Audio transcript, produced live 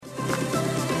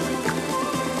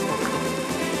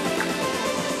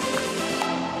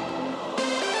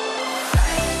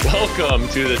Welcome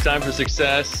to the Time for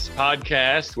Success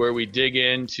podcast, where we dig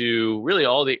into really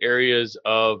all the areas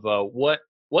of what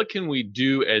can we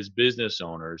do as business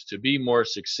owners to be more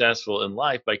successful in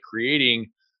life by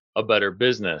creating a better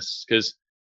business. Because,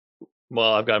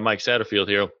 well, I've got Mike Satterfield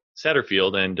here,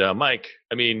 and Mike.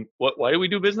 I mean, why do we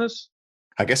do business?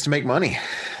 I guess to make money,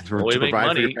 Well, we to make provide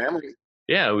money. for your family.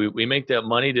 Yeah, we make that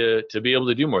money to be able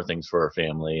to do more things for our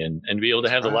family and be able to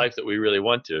have the Right. life that we really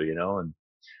want to, and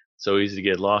so easy to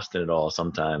get lost in it all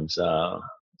sometimes.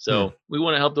 So we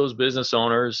want to help those business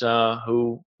owners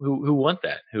who want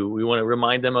that, who we want to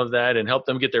remind them of that and help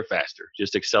them get there faster,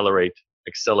 just accelerate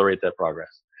that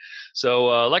progress.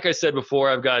 So like I said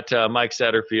before, I've got Mike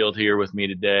Satterfield here with me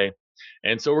today.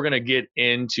 And so we're going to get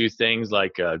into things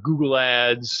like Google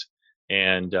Ads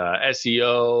and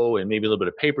SEO and maybe a little bit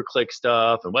of pay-per-click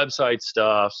stuff and website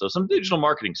stuff. So some digital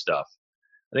marketing stuff.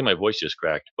 I think my voice just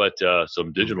cracked, but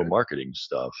some digital marketing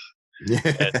stuff.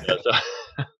 And,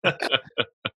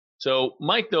 so,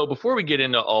 Mike, though, before we get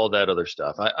into all that other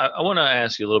stuff, I want to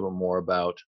ask you a little bit more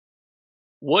about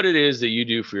what it is that you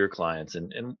do for your clients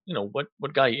and what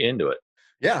got you into it.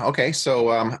 Yeah. Okay. So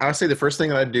I would say the first thing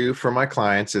that I do for my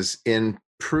clients is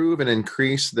improve and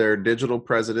increase their digital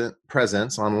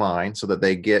presence online so that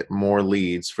they get more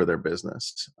leads for their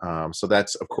business. So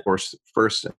that's, of course,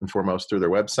 first and foremost through their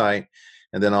website,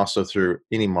 and then also through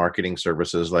any marketing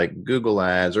services like Google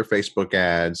Ads or Facebook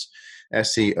Ads,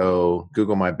 SEO,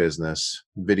 Google My Business,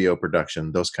 video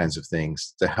production, those kinds of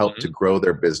things to help to grow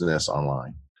their business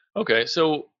online. Okay.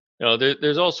 So,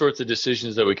 there's all sorts of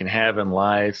decisions that we can have in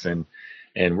life and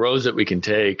roads that we can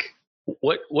take.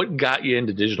 What got you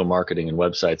into digital marketing and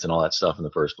websites and all that stuff in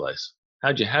the first place?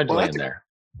 How'd you land there?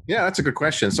 Yeah, that's a good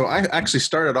question. So I actually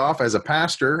started off as a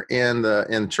pastor in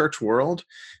the church world,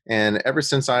 and ever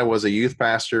since I was a youth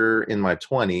pastor in my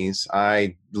 20s,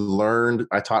 I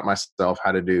taught myself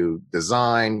how to do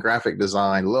design, graphic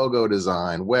design, logo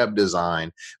design, web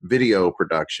design, video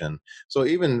production. So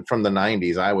even from the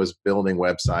 90s, I was building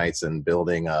websites and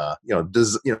building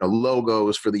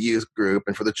logos for the youth group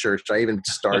and for the church. I even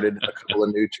started a couple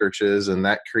of new churches, and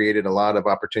that created a lot of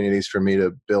opportunities for me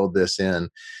to build this in.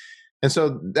 And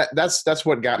so that's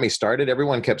what got me started.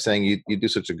 Everyone kept saying, you do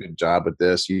such a good job with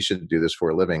this. You should do this for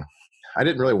a living. I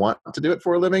didn't really want to do it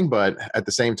for a living, but at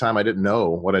the same time, I didn't know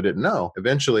what I didn't know.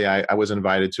 Eventually, I was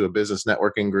invited to a business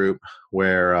networking group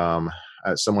where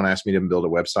someone asked me to build a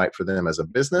website for them as a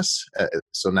business.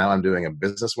 So now I'm doing a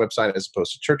business website as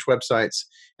opposed to church websites.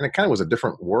 And it kind of was a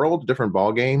different world, different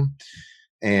ballgame.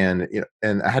 And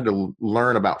I had to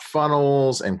learn about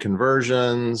funnels and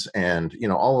conversions and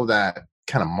all of that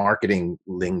kind of marketing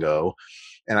lingo,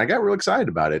 and I got real excited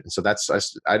about it. And so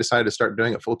I decided to start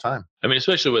doing it full time. I mean,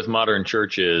 especially with modern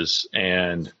churches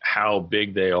and how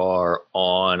big they are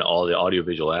on all the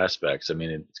audiovisual aspects. I mean,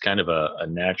 it's kind of a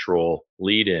natural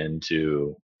lead in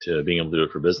to being able to do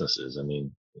it for businesses. I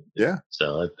mean, yeah.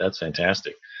 So that's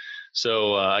fantastic.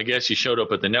 So I guess you showed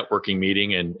up at the networking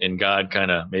meeting and God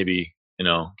kind of maybe,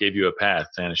 gave you a path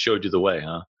and showed you the way,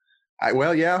 huh?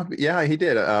 Yeah, he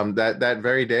did. That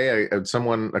very day,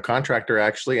 a contractor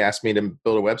actually asked me to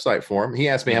build a website for him. He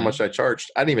asked me how much I charged.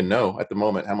 I didn't even know at the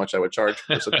moment how much I would charge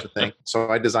for such a thing. So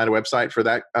I designed a website for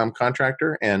that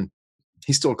contractor, and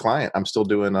he's still a client. I'm still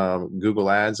doing Google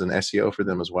Ads and SEO for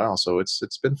them as well. So it's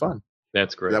been fun.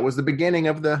 That's great. That was the beginning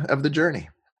of the journey.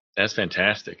 That's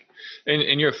fantastic.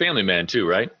 And you're a family man too,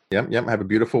 right? Yep. I have a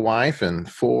beautiful wife and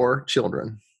 4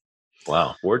 children.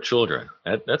 Wow, 4 children.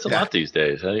 That's a lot these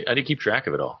days. How do you keep track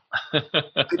of it all?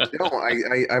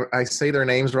 I say their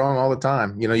names wrong all the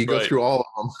time. You go through all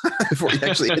of them before you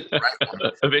actually hit the right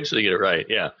one. Eventually get it right.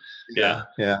 Yeah.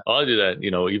 I'll do that,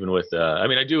 even with,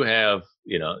 I do have,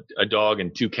 a dog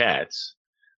and 2 cats.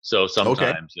 So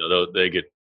sometimes, they get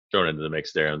thrown into the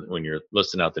mix there when you're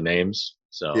listing out the names.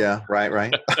 So yeah, right.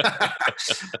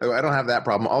 I don't have that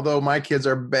problem. Although my kids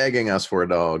are begging us for a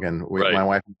dog, and my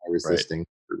wife and I are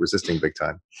resisting big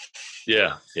time.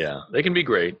 Yeah. They can be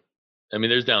great. I mean,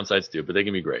 there's downsides too, but they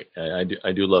can be great. I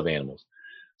do love animals.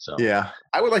 So yeah,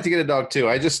 I would like to get a dog too.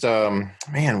 I just,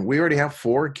 we already have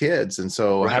 4 kids, and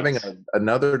so having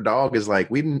another dog is like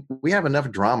we have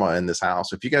enough drama in this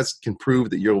house. If you guys can prove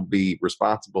that you'll be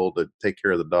responsible to take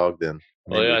care of the dog, then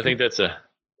I think that's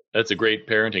a great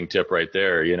parenting tip right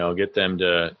there. Get them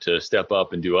to step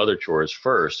up and do other chores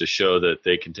first to show that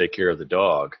they can take care of the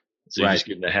dog. So you just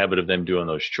get in the habit of them doing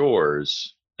those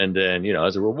chores, and then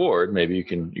as a reward, maybe you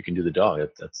can do the dog.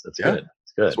 That's good. It's good.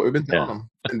 That's what we've been telling them,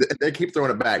 and they keep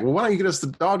throwing it back. Well, why don't you get us the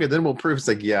dog, and then we'll prove it's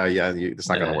like, it's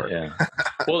not going to work. Yeah.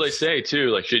 Well, they say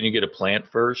too, like, shouldn't you get a plant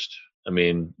first? I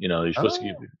mean, you're supposed to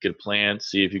Oh, get a plant,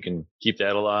 see if you can keep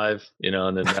that alive,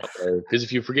 and then that way, because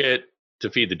if you forget to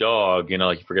feed the dog,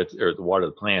 like you forget or to water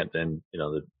the plant, then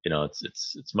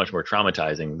it's much more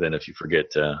traumatizing than if you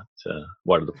forget to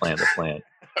water the plant.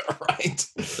 right.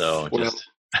 So Well, just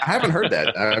I haven't heard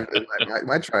that. I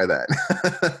might try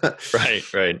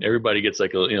that. right. Everybody gets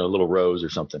like a little rose or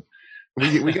something.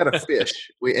 We got a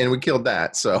fish. We killed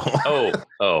that. So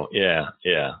Oh, yeah.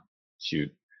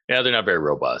 Shoot. Yeah, they're not very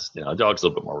robust. A dog's a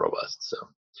little bit more robust. So,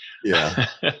 yeah.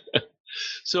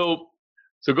 so,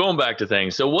 so going back to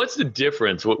things. So, what's the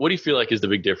difference? What do you feel like is the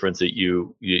big difference that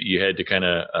you had to kind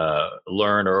of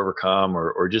learn or overcome,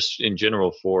 or just in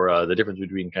general for the difference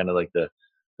between kind of like the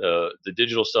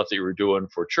digital stuff that you were doing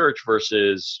for church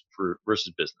versus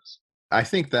business? I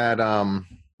think that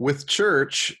with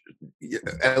church,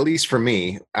 at least for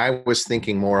me, I was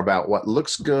thinking more about what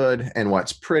looks good and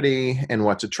what's pretty and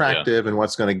what's Yeah, attractive and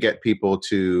what's going to get people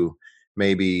to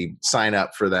maybe sign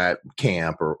up for that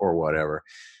camp or whatever.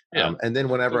 yeah. And then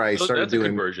whenever I So started that's a doing,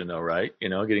 conversion, though, right?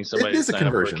 Getting it somebody to is a sign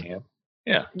up for a conversion. camp.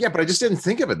 Yeah, Yeah, but I just didn't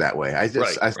think of it that way. right,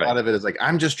 I thought right. of it as like,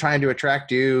 I'm just trying to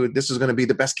attract you. This is going to be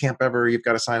the best camp ever. You've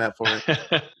got to sign up for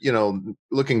it.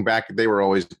 Looking back, they were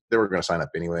going to sign up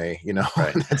anyway.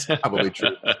 Right. That's probably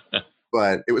true.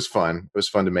 But it was fun. It was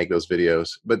fun to make those videos.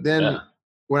 But then Yeah.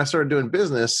 when I started doing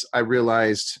business, I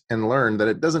realized and learned that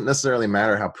it doesn't necessarily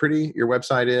matter how pretty your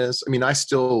website is. I mean, I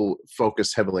still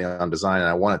focus heavily on design and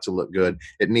I want it to look good.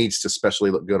 It needs to especially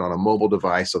look good on a mobile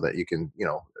device so that you can,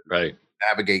 Right.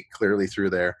 navigate clearly through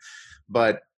there.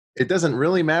 But it doesn't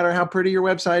really matter how pretty your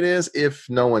website is if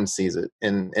no one sees it.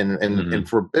 And Hmm.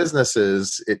 for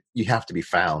businesses, you have to be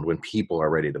found when people are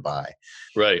ready to buy.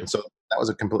 Right. And so that was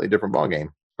a completely different ballgame.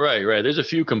 Right. There's a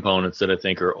few components that I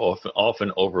think are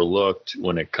often overlooked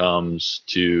when it comes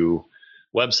to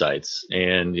websites,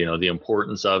 and the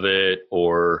importance of it,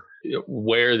 or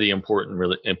where the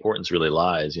importance really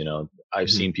lies. I've Mhm.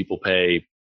 seen people pay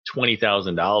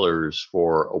 $20,000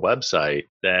 for a website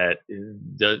that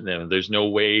there's no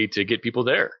way to get people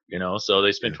there. So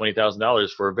they spend Yeah.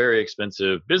 $20,000 for a very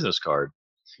expensive business card.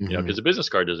 Mhm. Because a business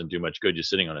card doesn't do much good just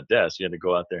sitting on a desk. You had to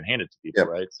go out there and hand it to people, Yep.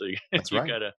 right? So you That's you right.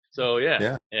 gotta. So yeah,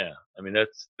 Yeah. yeah. I mean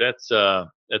that's a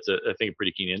I think a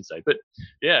pretty keen insight. But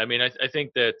yeah, I mean I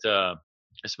think that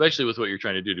especially with what you're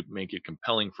trying to do to make it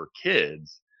compelling for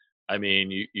kids. I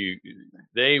mean, you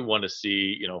they want to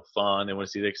see fun. They want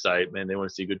to see the excitement. They want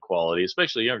to see good quality,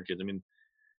 especially younger kids. I mean,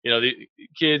 the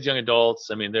kids, young adults.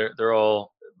 I mean, they're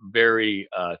all very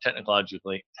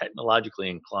technologically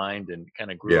inclined, and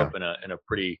kind of grew Yeah. up in a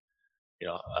pretty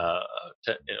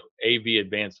AV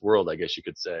advanced world, I guess you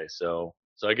could say. So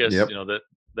I guess Yep.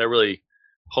 that really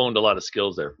honed a lot of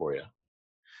skills there for you.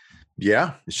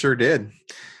 Yeah, it sure did.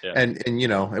 Yeah, And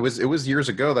it was years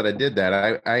ago that I did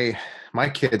that. I my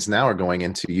kids now are going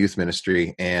into youth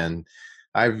ministry, and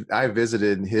I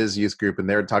visited his youth group, and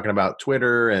they're talking about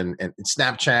Twitter and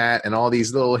Snapchat and all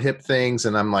these little hip things,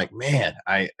 and I'm like, man,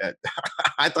 I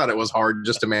thought it was hard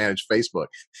just to manage Facebook.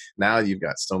 Now you've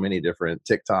got so many different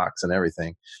TikToks and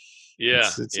everything.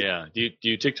 yeah, It's yeah. Do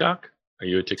you TikTok? Are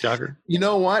you a TikToker? You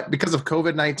know what? Because of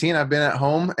COVID-19, I've been at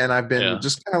home and I've been Yeah,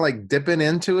 just kind of like dipping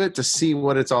into it to see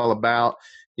what it's all about.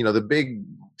 The big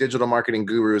digital marketing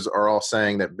gurus are all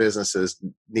saying that businesses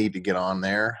need to get on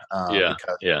there yeah,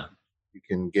 because yeah.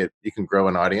 you can grow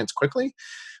an audience quickly.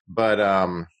 But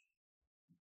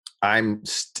I'm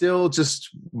still just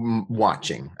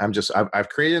watching. I've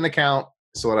created an account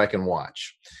so that I can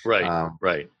watch. Right, Um,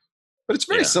 right. but it's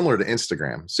very Yeah, similar to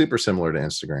Instagram, super similar to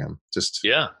Instagram. Just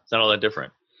yeah. It's not all that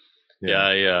different.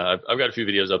 yeah, Yeah, yeah. I've got a few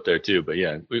videos up there too, but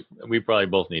yeah, we probably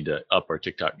both need to up our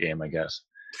TikTok game, I guess.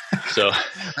 So,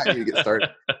 I need to get started.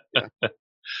 Yeah.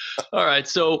 all right.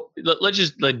 So let's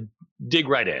just dig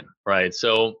right in, right?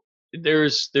 So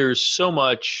there's so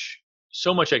much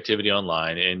activity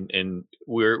online, and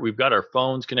we've got our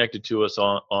phones connected to us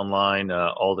online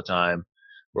all the time.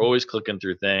 We're always clicking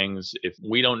through things. If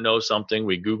we don't know something,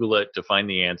 we Google it to find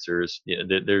the answers. Yeah,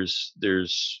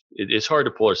 it's hard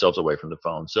to pull ourselves away from the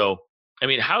phone. So, I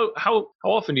mean, how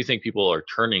often do you think people are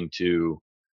turning to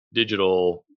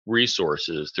digital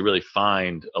resources to really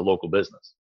find a local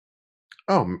business?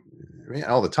 Oh, man,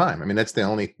 all the time. I mean, that's the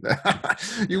only,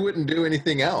 you wouldn't do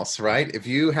anything else, right? If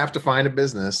you have to find a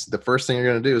business, the first thing you're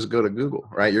going to do is go to Google,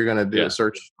 right? You're going to do a Yeah,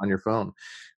 search on your phone.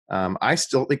 I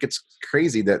still think it's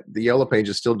crazy that the Yellow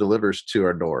Pages still delivers to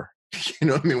our door. You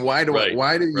know what I mean? right,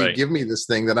 Why do you right. give me this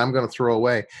thing that I'm going to throw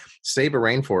away? Save a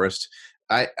Rainforest.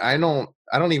 I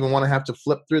don't even want to have to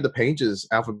flip through the pages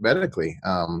alphabetically.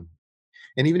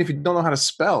 And even if you don't know how to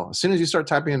spell, as soon as you start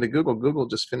typing into Google, Google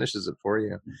just finishes it for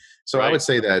you. So I would Right.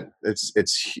 say that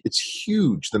it's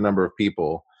huge, the number of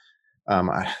people.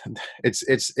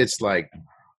 It's like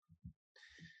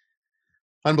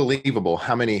unbelievable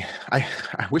how many. I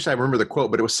wish I remember the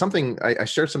quote, but it was something I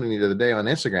shared something the other day on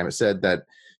Instagram. It said that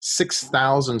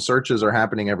 6,000 searches are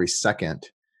happening every second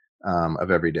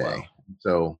of every Wow. day.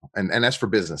 So, and that's for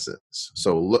businesses.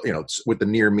 So look, with the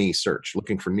near me search,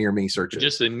 looking for near me Just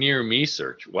searches. a near me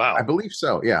search. I Wow. believe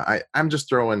so. Yeah, I'm just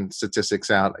throwing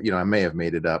statistics out. I may have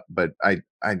made it up, but I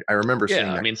remember Yeah. seeing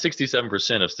I that. mean,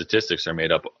 67% of statistics are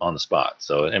made up on the spot.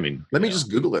 So, I mean, Let me just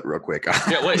Google it real quick.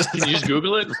 yeah, wait, can you just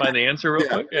Google it and find the answer real Yeah,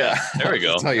 quick? yeah. Yeah. There I'll we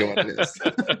just go. tell you what it is.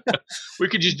 We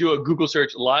could just do a Google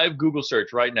search, live Google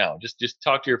search right now. Just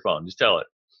talk to your phone. Just tell it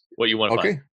what you want to find.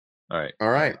 Okay. All right. All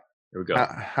right. Here we go.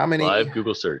 How many? Live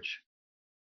Google search.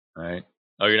 All right.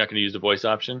 Oh, you're not going to use the voice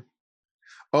option?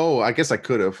 Oh, I guess I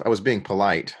could have. I was being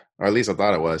polite, or at least I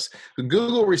thought I was.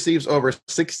 Google receives over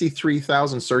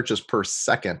 63,000 searches per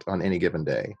second on any given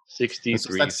day. And so that's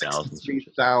 63,000 searches.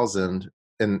 63,000.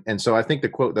 And so I think the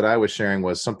quote that I was sharing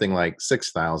was something like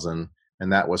 6,000,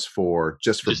 and that was just for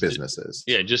Just businesses.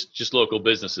 Yeah, just local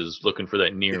businesses looking for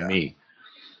that near Yeah. me.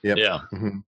 Yep. Yeah.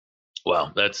 Mm-hmm.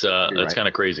 Wow, that's You're right. kind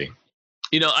of crazy.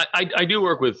 I do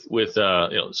work with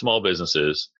small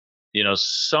businesses.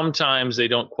 Sometimes they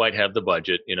don't quite have the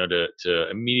budget, to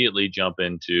immediately jump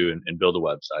into and build a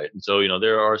website. And so,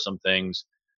 there are some things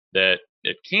that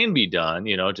it can be done,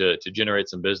 to generate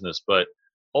some business. But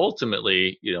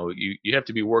ultimately, you have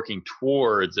to be working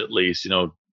towards at least,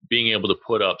 being able to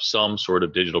put up some sort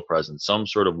of digital presence, some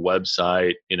sort of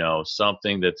website,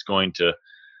 something that's going to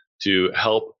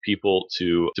help people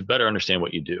to better understand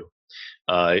what you do.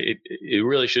 It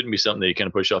really shouldn't be something that you kind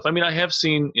of push off. I mean, I have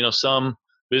seen, some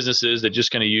businesses that just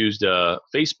kind of used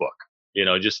Facebook,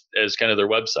 just as kind of their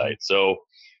website. So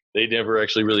they never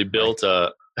actually really built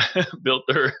Right. built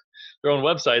their own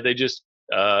website. They just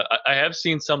I have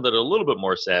seen some that are a little bit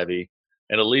more savvy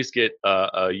and at least get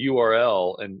a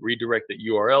URL and redirect the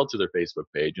URL to their Facebook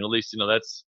page. And at least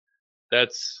that's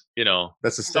That's a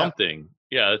step. something.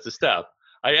 Yeah, that's a step.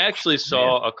 I actually Man.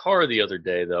 saw a car the other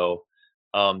day though,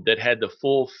 that had the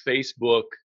full Facebook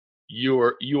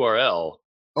URL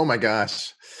Oh my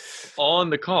gosh. on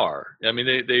the car. I mean,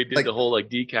 they did Like, the whole like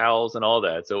decals and all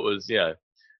that. So it was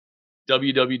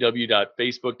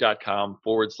www.facebook.com/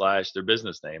 their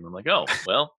business name. I'm like, oh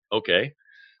well, okay.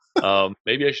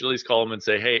 Maybe I should at least call them and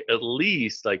say, hey, at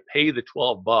least like pay the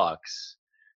 $12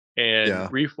 and yeah,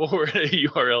 re-forward a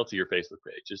URL to your Facebook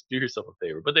page. Just do yourself a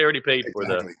favor. But they already paid for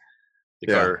the exactly.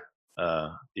 the Yeah. car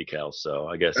decals, so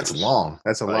I guess it That's was long.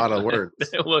 That's a like lot of words.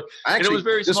 it was, I and it was actually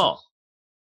very just small.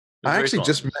 It was I very actually small.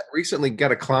 just recently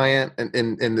got a client,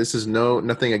 and this is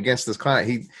nothing against this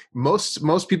client.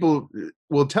 Most people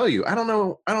will tell you, I don't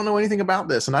know anything about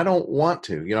this, and I don't want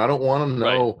to. I don't want to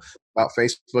Right. know about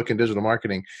Facebook and digital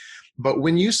marketing. But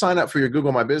when you sign up for your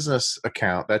Google My Business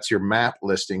account, that's your map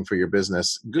listing for your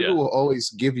business. Yeah. Google will always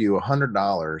give you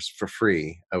 $100 for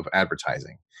free of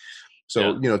advertising.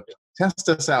 Yeah. So, test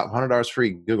us out, $100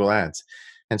 free Google Ads.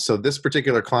 And so this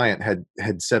particular client had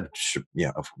said,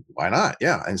 yeah, why not?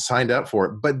 Yeah, and signed up for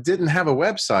it, but didn't have a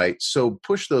website. So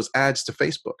push those ads to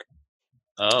Facebook.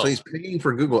 So Oh. he's paying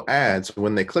for Google Ads.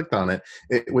 When they clicked on it,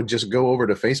 it would just go over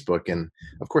to Facebook. And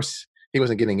of course, he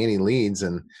wasn't getting any leads.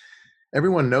 And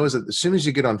everyone knows that as soon as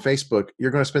you get on Facebook,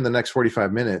 you're going to spend the next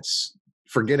 45 minutes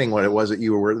forgetting what it was that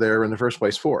you were there in the first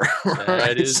place for. That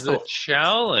Right. is the So,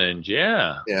 challenge.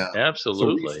 Yeah. yeah. So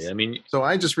Absolutely. I mean, So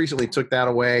I just recently took that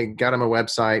away, got him a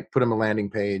website, put him a landing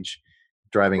page,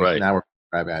 driving it. right. Now we're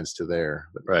drive ads to there.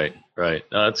 But yeah. Right. Right.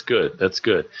 No, that's good. That's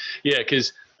good. Yeah,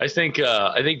 because I think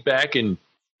back in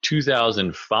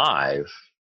 2005,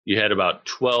 you had about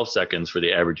 12 seconds for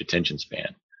the average attention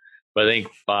span. But I think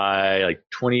by like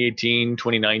 2018,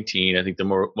 2019, I think the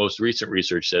most recent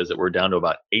research says that we're down to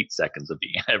about 8 seconds of the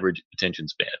average attention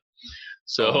span. Oh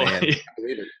So, man, I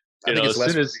believe it. I think it's as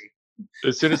less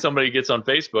soon for as somebody gets on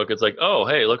Facebook, it's like, oh,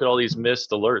 hey, look at all these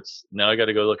missed alerts. Now I got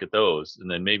to go look at those,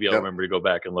 and then maybe me. I'll Yep. remember to go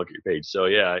back and look at your page. So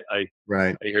yeah,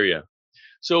 Right. I hear you.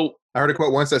 So I heard a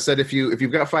quote once that said, if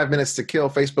you've got 5 minutes to kill,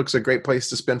 Facebook's a great place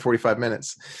to spend 45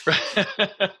 minutes.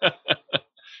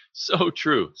 so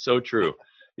true, so true.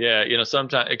 Yeah,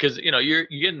 sometimes because you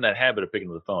get in that habit of picking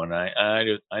up the phone.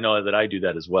 I know that I do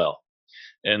that as well.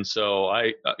 And so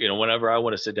whenever I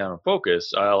want to sit down and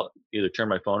focus, I'll either turn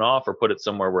my phone off or put it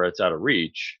somewhere where it's out of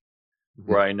reach, Mhm.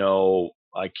 where I know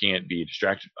I can't be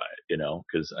distracted by it,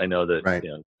 because I know that, Right.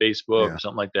 Facebook Yeah. or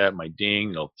something like that might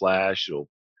ding, it'll flash, it'll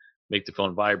make the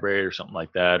phone vibrate or something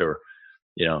like that. Or,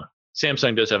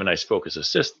 Samsung does have a nice focus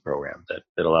assist program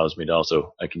that allows me to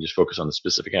also, I can just focus on the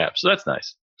specific app. So that's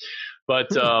nice. But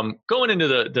going into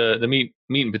the meat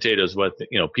and potatoes, what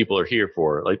people are here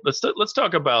for. Like let's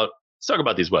talk about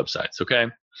these websites, okay?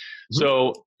 Mm-hmm.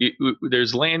 So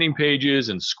there's landing pages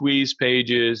and squeeze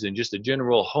pages and just a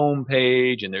general home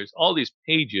page, and there's all these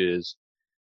pages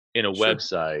in a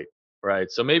website, right?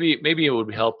 So maybe it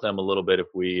would help them a little bit if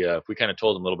we kind of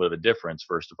told them a little bit of a difference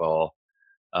first of all,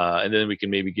 and then we can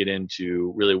maybe get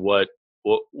into really what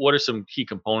are some key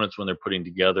components when they're putting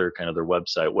together kind of their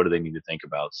website. What do they need to think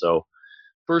about? So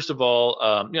first of all,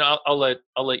 I'll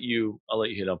let you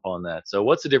hit up on that. So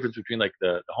what's the difference between like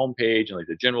the home page and like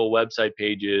the general website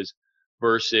pages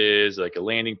versus like a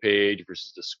landing page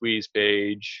versus the squeeze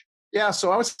page? Yeah,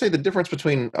 so I would say the difference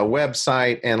between a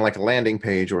website and like a landing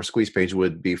page or a squeeze page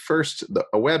would be first,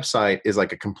 a website is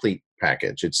like a complete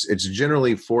package. It's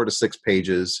generally 4 to 6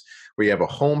 pages where you have a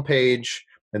home page,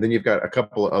 and then you've got a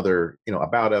couple of other,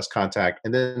 about us, contact,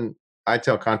 and then I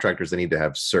tell contractors they need to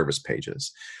have service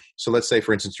pages. So let's say,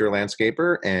 for instance, you're a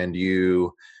landscaper and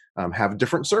you have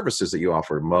different services that you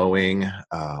offer: mowing,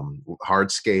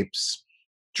 hardscapes,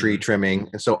 tree trimming.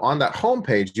 And so on that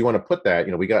homepage, you want to put that,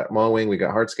 we got mowing, we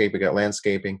got hardscape, we got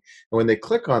landscaping. And when they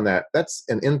click on that, that's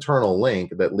an internal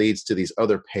link that leads to these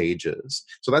other pages.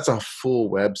 So that's a full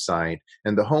website.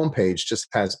 And the homepage just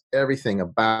has everything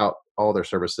about all their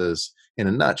services in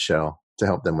a nutshell to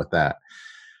help them with that.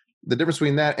 The difference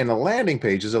between that and a landing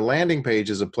page is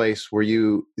a place where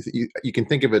you can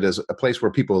think of it as a place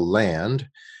where people land.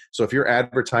 So if you're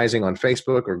advertising on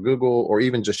Facebook or Google, or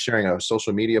even just sharing a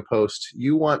social media post,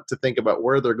 you want to think about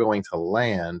where they're going to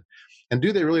land. And do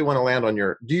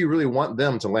you really want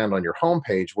them to land on your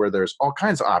homepage where there's all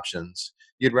kinds of options?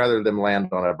 You'd rather them land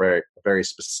on a very, very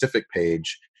specific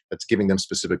page that's giving them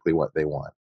specifically what they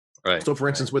want. Right. So for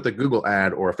instance, with a Google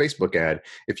ad or a Facebook ad,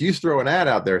 if you throw an ad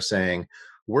out there saying,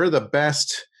 we're the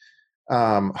best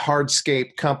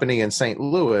hardscape company in St.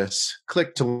 Louis,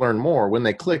 click to learn more. When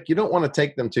they click, you don't want to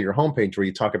take them to your homepage where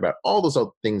you talk about all those other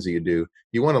things that you do.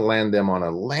 You want to land them on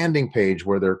a landing page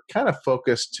where they're kind of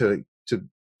focused to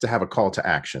have a call to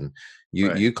action.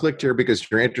 You clicked here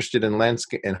because you're interested in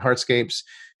landscape and hardscapes.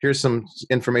 Here's some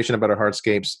information about our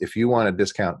hardscapes. If you want a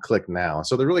discount, click now.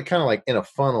 So they're really kind of like in a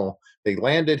funnel. They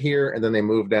landed here and then they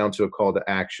move down to a call to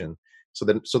action. So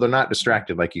they're not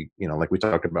distracted like like we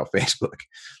talked about Facebook.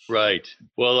 Right.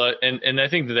 Well, and I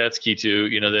think that's key too.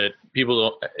 That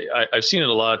people don't. I've seen it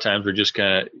a lot of times where just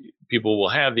kind of people will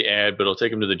have the ad, but it'll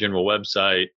take them to the general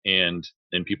website, and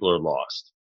then people are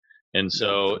lost. And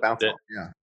so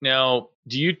now,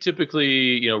 do you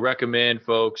typically recommend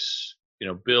folks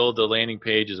build the landing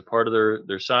page as a part of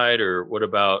their site, or what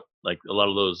about like a lot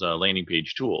of those landing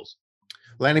page tools?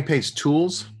 Landing page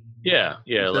tools. Yeah,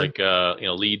 like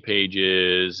lead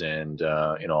pages and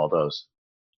all those.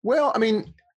 Well, I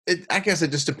mean, I guess it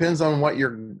just depends on what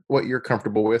you're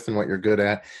comfortable with and what you're good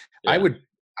at. Yeah.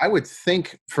 I would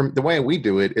think, from the way we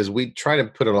do it, is we try to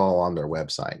put it all on their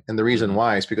website. And the reason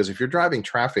why is because if you're driving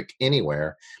traffic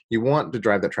anywhere, you want to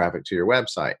drive that traffic to your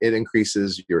website. It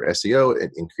increases your SEO.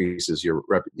 It increases your,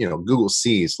 Google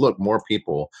sees, look, more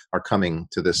people are coming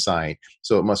to this site,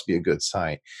 so it must be a good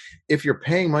site. If you're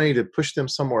paying money to push them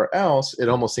somewhere else, it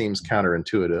almost seems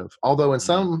counterintuitive. Although in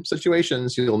some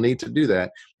situations, you'll need to do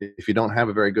that if you don't have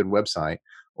a very good website,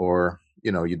 or,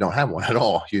 you don't have one at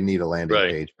all. You need a landing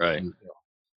page. Right. And,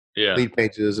 yeah, lead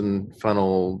pages and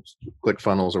funnels, click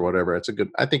funnels or whatever.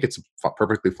 I think it's a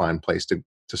perfectly fine place to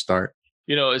start.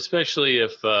 Especially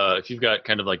if you've got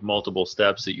kind of like multiple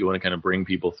steps that you want to kind of bring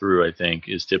people through, I think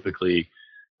is typically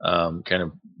kind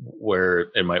of where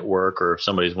it might work. Or if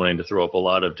somebody's wanting to throw up a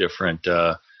lot of different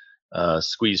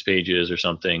squeeze pages or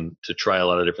something to try a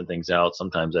lot of different things out,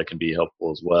 sometimes that can be helpful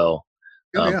as well.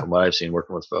 From what I've seen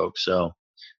working with folks. So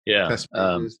yeah.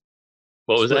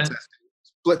 What was that?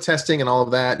 Split testing and all of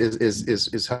that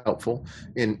is helpful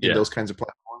in those kinds of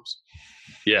platforms.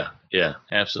 Yeah,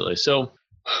 absolutely. So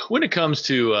when it comes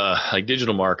to like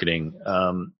digital marketing,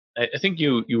 I think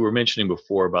you were mentioning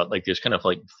before about like there's kind of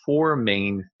like 4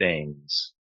 main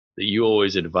things that you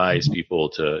always advise people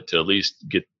to at least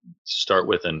start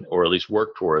with or at least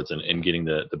work towards and getting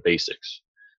the basics.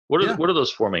 What are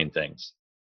those 4 main things?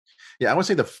 Yeah, I would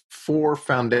say the 4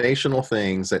 foundational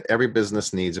things that every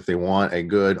business needs if they want a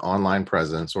good online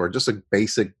presence or just a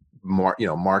basic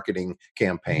marketing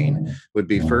campaign would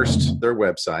be first their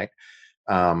website,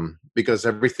 because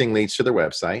everything leads to their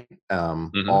website.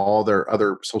 All their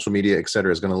other social media, et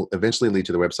cetera, is going to eventually lead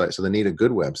to the website. So they need a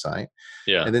good website.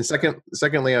 Yeah. And then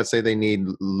secondly, I'd say they need,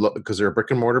 because they're a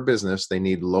brick and mortar business, they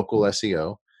need local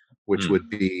SEO. which would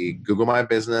be Google My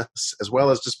Business, as well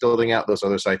as just building out those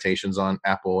other citations on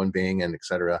Apple and Bing and et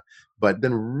cetera. But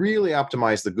then really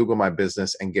optimize the Google My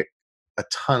Business and get a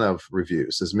ton of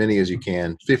reviews, as many as you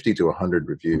can, 50 to 100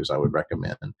 reviews, I would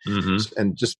recommend.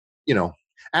 And just,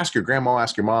 ask your grandma,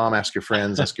 ask your mom, ask your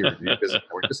friends, ask your business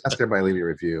board, just ask everybody to leave you a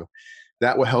review.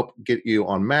 That will help get you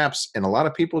on maps. And a lot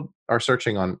of people are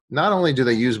searching on, not only do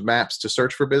they use maps to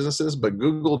search for businesses, but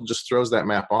Google just throws that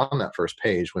map on that first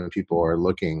page when people are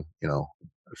looking,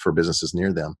 for businesses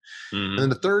near them. And then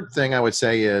the third thing I would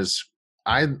say is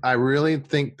I really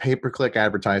think pay-per-click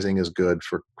advertising is good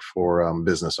for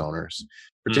business owners,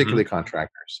 particularly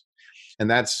contractors. And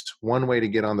that's one way to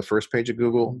get on the first page of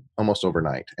Google almost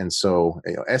overnight. And so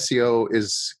SEO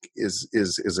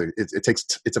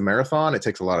it's a marathon. It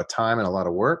takes a lot of time and a lot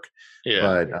of work.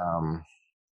 But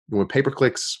with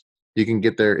pay-per-clicks, you can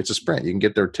get there. It's a sprint. You can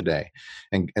get there today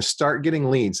and start getting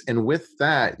leads. And with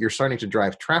that, you're starting to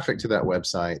drive traffic to that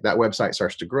website. That website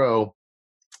starts to grow.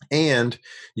 And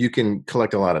you can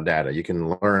collect a lot of data. You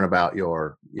can learn about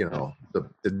your, the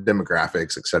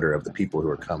demographics, et cetera, of the people who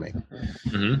are coming.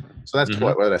 So that's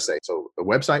what did I say? So the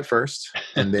website first,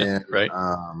 and then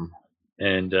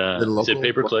and local,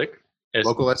 pay-per-click,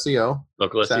 local SEO,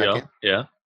 SEO, yeah.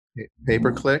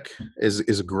 Pay-per-click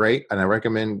is great, and I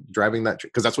recommend driving that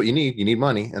because that's what you need. You need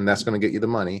money, and that's going to get you the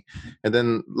money. And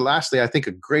then lastly, I think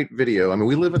a great video. I mean,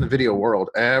 we live in the video world.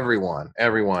 Everyone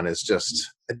is just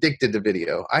addicted to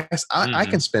video. I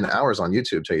can spend hours on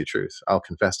YouTube. Tell you the truth, I'll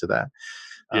confess to that.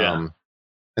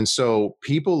 And so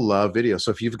people love video.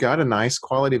 So if you've got a nice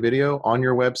quality video on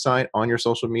your website, on your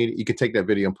social media, you can take that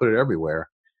video and put it everywhere.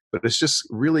 But it's just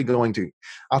really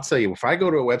I'll tell you, if I go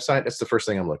to a website, that's the first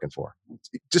thing I'm looking for.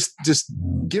 Just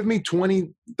give me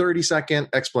 20, 30 second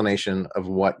explanation of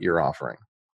what you're offering.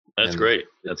 That's great.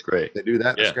 That's great. They do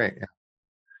that. That's great.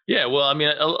 Yeah. Well, I mean,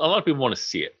 a lot of people want to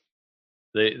see it.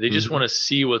 They just want to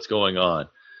see what's going on.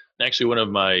 Actually, one of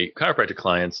my chiropractic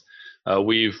clients,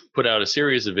 we've put out a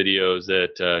series of videos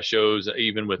that shows,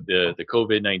 even with the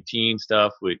COVID-19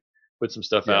 stuff, we put some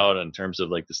stuff out in terms of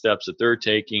like the steps that they're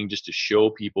taking just to show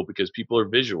people, because people are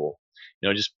visual.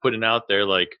 Just putting out there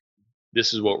like,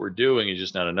 this is what we're doing is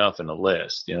just not enough in a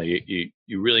list.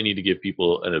 You really need to give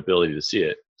people an ability to see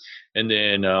it. And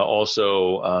then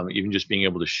also even just being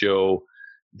able to show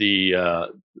the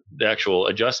actual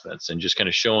adjustments and just kind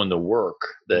of showing the work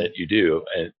that you do.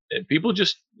 And people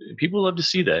love to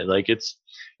see that. Like it's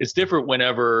different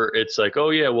whenever it's like,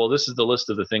 oh yeah, well, this is the list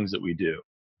of the things that we do.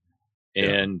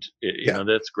 And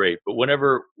that's great. But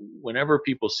whenever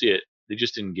people see it, they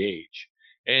just engage.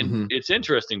 And it's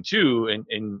interesting too.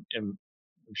 And I'm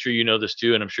sure you know this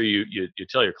too. And I'm sure you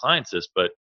tell your clients this,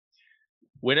 but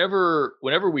whenever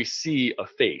we see a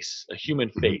face, a human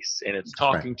face, and it's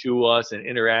talking to us and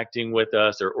interacting with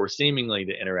us or seemingly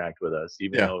to interact with us,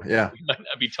 even though we might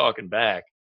not be talking back,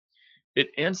 it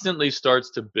instantly starts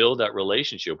to build that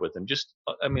relationship with them. Just,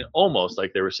 I mean, almost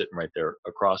like they were sitting right there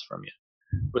across from you.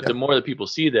 But the more that people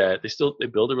see that, they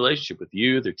build a relationship with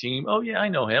you, their team. Oh yeah, I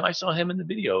know him. I saw him in the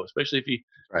video, especially if he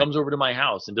comes over to my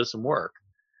house and does some work.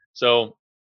 So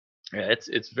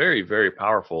it's very, very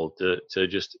powerful to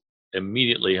just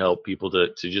immediately help people to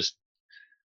just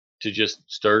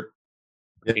start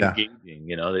engaging.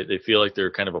 They feel like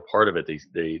they're kind of a part of it.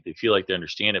 They feel like they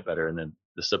understand it better, and then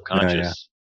the subconscious.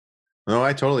 No,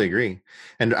 I totally agree.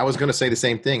 And I was going to say the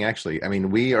same thing, actually. I mean,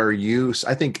 we are used,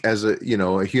 I think as a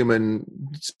human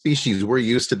species, we're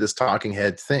used to this talking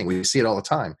head thing. We see it all the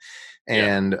time.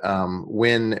 And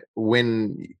when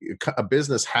a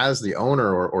business has the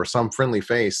owner or some friendly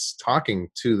face talking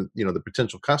to, the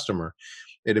potential customer,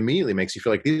 it immediately makes you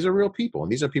feel like these are real people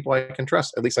and these are people I can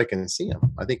trust. At least I can see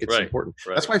them. I think it's important.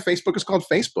 Right. That's why Facebook is called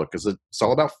Facebook, because it's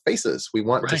all about faces. We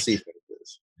want to see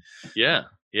faces. Yeah.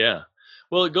 Yeah.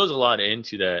 Well, it goes a lot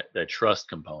into that trust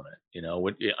component. I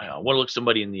want to look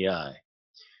somebody in the eye.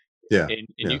 Yeah. And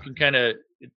you can kind of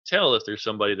tell if there's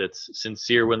somebody that's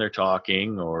sincere when they're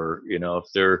talking, or, if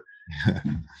they're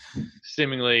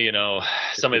seemingly,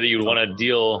 somebody that you want to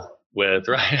deal with,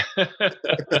 right?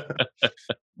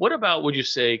 What about, would you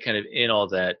say, kind of in all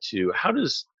that too, how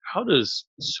does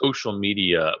social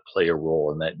media play a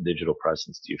role in that digital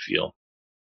presence, do you feel?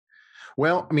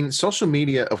 Well, I mean, social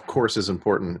media, of course, is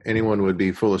important. Anyone would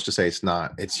be foolish to say it's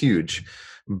not. It's huge.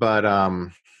 But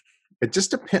it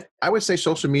just depends. I would say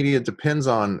social media depends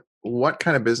on what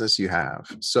kind of business you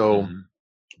have. So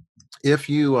if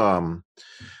you,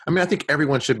 I think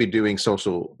everyone should be doing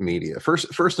social media.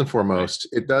 First and foremost,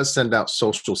 it does send out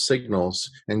social signals,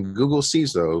 and Google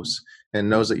sees those and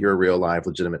knows that you're a real, live,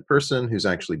 legitimate person who's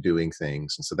actually doing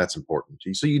things. And so that's important.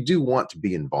 So you do want to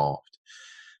be involved.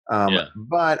 Yeah.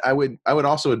 But I would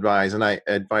also advise, and I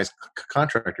advise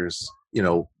contractors,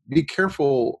 be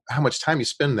careful how much time you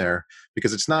spend there,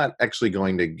 because it's not actually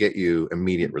going to get you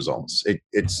immediate results.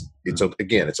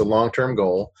 Again, it's a long-term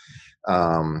goal.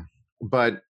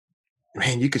 But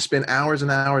man, you could spend hours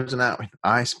and hours and hours.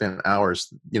 I spent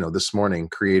hours, this morning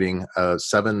creating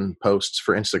 7 posts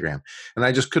for Instagram. And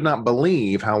I just could not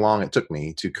believe how long it took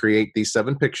me to create these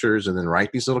 7 pictures and then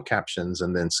write these little captions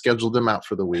and then schedule them out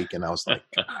for the week. And I was like,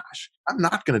 gosh, I'm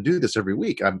not going to do this every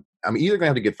week. I'm either going to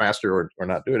have to get faster or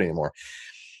not do it anymore.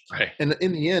 Right. And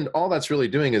in the end, all that's really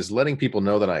doing is letting people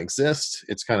know that I exist.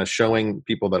 It's kind of showing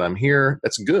people that I'm here.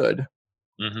 That's good,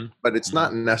 but it's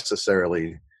not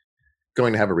necessarily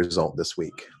going to have a result this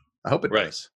week. I hope it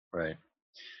does. Right.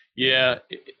 Yeah.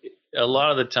 A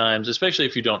lot of the times, especially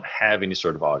if you don't have any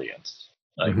sort of audience,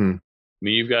 like, I mean,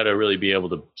 you've got to really be able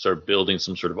to start building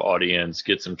some sort of audience,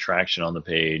 get some traction on the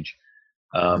page.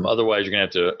 Otherwise, you're going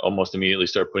to have to almost immediately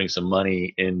start putting some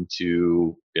money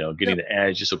into, getting the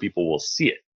ads just so people will see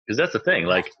it. Because that's the thing.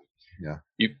 Like,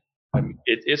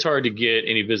 it's hard to get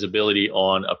any visibility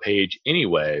on a page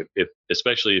anyway,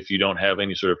 especially if you don't have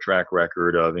any sort of track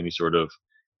record of any sort of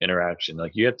interaction.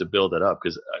 Like, you have to build that up,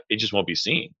 because it just won't be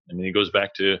seen. I mean, it goes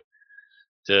back to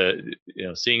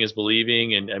seeing is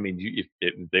believing. And I mean,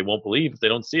 they won't believe if they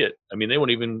don't see it. I mean, they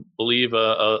won't even believe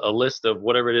a list of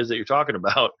whatever it is that you're talking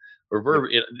about or verb.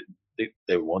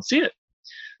 They won't see it.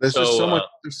 There's just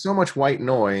there's so much white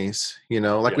noise,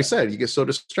 like we said, you get so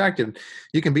distracted.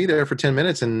 You can be there for 10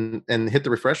 minutes and hit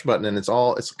the refresh button, and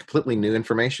it's completely new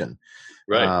information.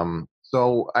 Right.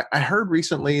 So I heard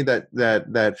recently that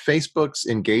Facebook's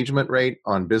engagement rate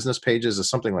on business pages is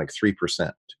something like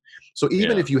 3%. So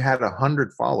even if you had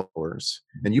 100 followers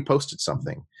and you posted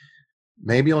something,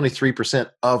 maybe only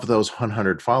 3% of those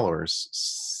 100 followers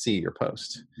see your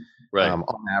post. Right. On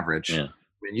average. Yeah.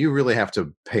 And you really have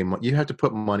to pay. You have to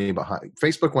put money behind.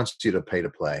 Facebook wants you to pay to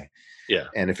play. Yeah.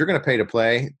 And if you're going to pay to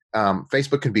play,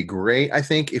 Facebook can be great, I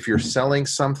think, if you're selling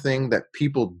something that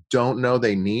people don't know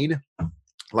they need.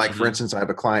 Like, for instance, I have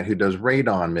a client who does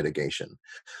radon mitigation.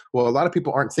 Well, a lot of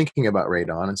people aren't thinking about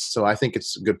radon. And so I think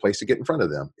it's a good place to get in front of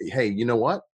them. Hey, you know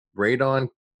what? Radon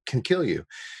can kill you.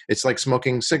 It's like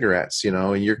smoking cigarettes,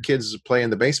 and your kids play in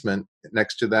the basement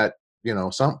next to that,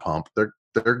 sump pump.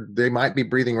 They might be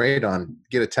breathing radon.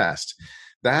 Get a test.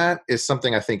 That is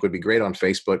something I think would be great on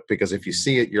Facebook, because if you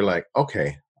see it, you're like,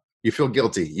 okay, you feel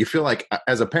guilty. You feel like,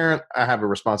 as a parent, I have a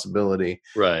responsibility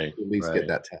to at least get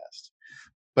that test.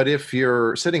 But if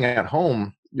you're sitting at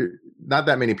home, not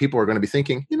that many people are going to be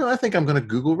thinking, I think I'm going to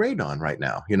Google radon right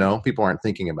now. People aren't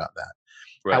thinking about that.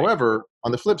 Right. However,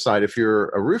 on the flip side, if you're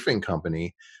a roofing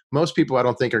company, most people I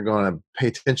don't think are going to pay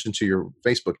attention to your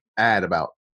Facebook ad about,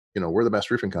 we're the best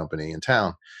roofing company in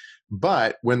town.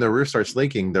 But when the roof starts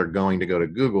leaking, they're going to go to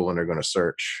Google and they're going to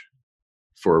search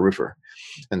for a roofer.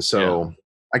 And so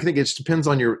I think it depends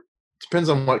on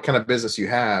what kind of business you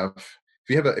have.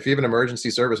 If you have an emergency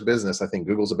service business, I think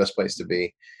Google's the best place to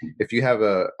be.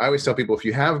 I always tell people, if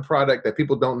you have a product that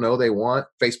people don't know they want,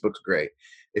 Facebook's great.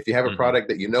 If you have a product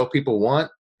that people want,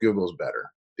 Google's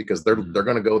better, because they're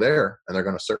going to go there and they're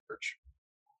going to search.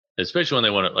 Especially when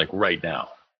they want it like right now.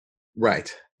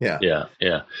 Right. Yeah.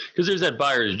 Yeah. Because there's that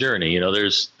buyer's journey.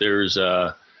 There's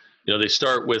they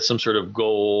start with some sort of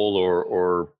goal,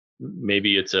 or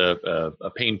maybe it's a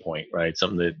pain point, right?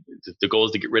 Something that the goal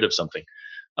is to get rid of something.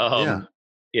 And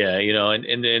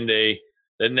then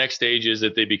the next stage is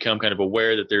that they become kind of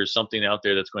aware that there's something out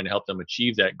there that's going to help them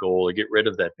achieve that goal or get rid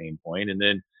of that pain point. And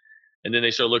then they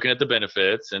start looking at the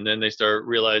benefits, and then they start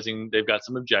realizing they've got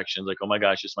some objections, like, oh my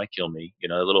gosh, this might kill me.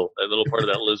 That little part of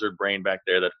that lizard brain back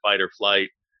there, that fight or flight,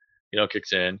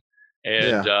 kicks in.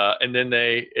 And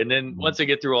then once they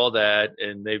get through all that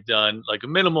and they've done like a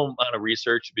minimum amount of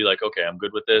research to be like, okay, I'm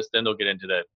good with this, then they'll get into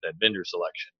that vendor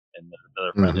selection. And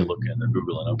another friend, they look at, they're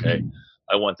Googling, okay,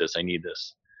 I want this, I need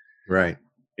this. Right.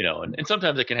 And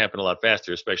sometimes it can happen a lot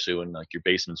faster, especially when like your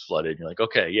basement's flooded. You're like,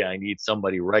 okay, yeah, I need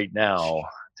somebody right now.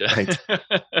 Right.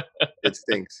 It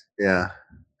stinks. Yeah.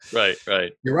 Right.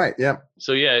 You're right. Yeah.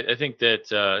 So yeah, I think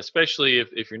that especially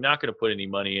if you're not going to put any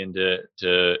money into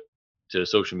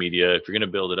social media, if you're going to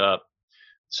build it up,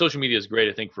 social media is great,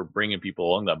 I think, for bringing people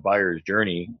along that buyer's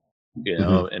journey,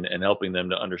 and helping them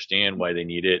to understand why they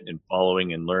need it, and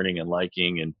following and learning and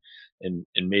liking, and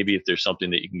maybe if there's something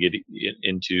that you can get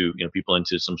into, people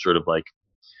into some sort of like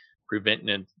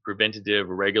preventative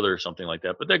or regular or something like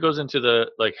that. But that goes into the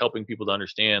like helping people to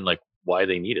understand like why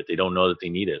they need it. They don't know that they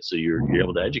need it, so you're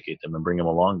able to educate them and bring them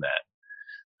along that.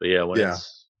 But yeah,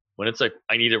 when it's like,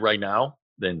 I need it right now,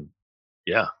 then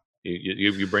yeah,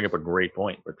 you bring up a great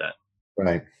point with that.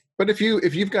 Right. But if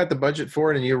you've got the budget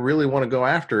for it and you really want to go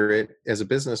after it as a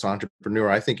business entrepreneur,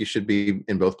 I think you should be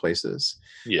in both places.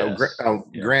 Yes.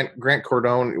 Yeah. Grant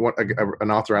Cardone,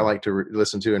 an author I like to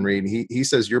listen to and read, he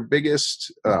says your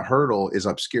biggest hurdle is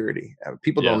obscurity.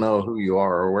 People don't Yeah. know who you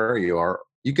are or where you are.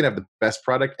 You can have the best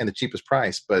product and the cheapest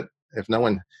price, but if no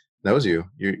one knows you,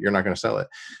 you're not going to sell it.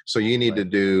 So you need to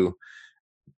do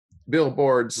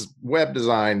billboards, web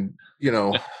design,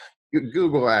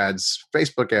 Google ads,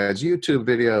 Facebook ads, YouTube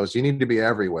videos. You need to be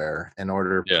everywhere in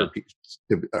order for people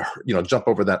to, jump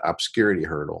over that obscurity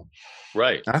hurdle.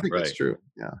 Right. And I think that's true.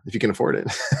 Yeah. If you can afford it.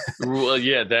 Well,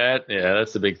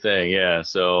 that's the big thing. Yeah.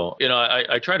 So,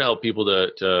 I try to help people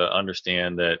to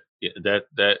understand that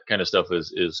kind of stuff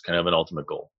is kind of an ultimate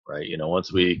goal, right?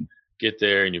 Once we get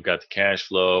there and you've got the cash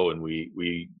flow and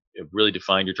we have really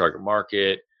defined your target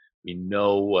market, we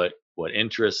know what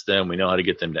interests them, we know how to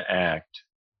get them to act.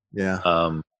 Yeah.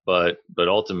 But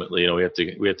ultimately, we have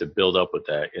to build up with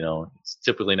that. It's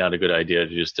typically not a good idea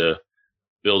to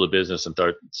build a business and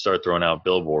start throwing out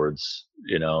billboards,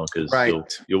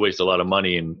 because you'll waste a lot of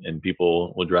money and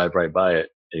people will drive right by it.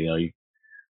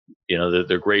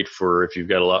 They're great for if you've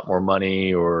got a lot more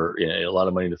money or a lot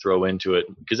of money to throw into it,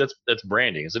 because that's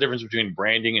branding. It's the difference between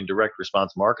branding and direct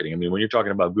response marketing. I mean, when you're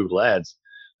talking about Google Ads,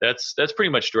 that's pretty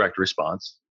much direct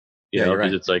response.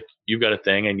 Because it's like, you've got a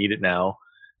thing, I need it now,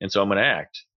 and so I'm going to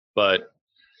act. But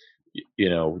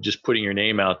just putting your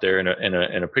name out there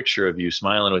and a picture of you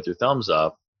smiling with your thumbs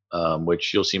up,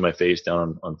 which you'll see my face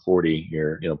down on 40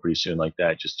 here, pretty soon, like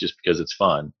that, just because it's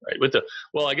fun, right? With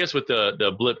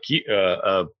the blip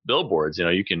billboards,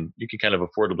 you can kind of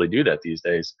affordably do that these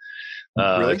days.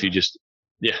 Really? If you just,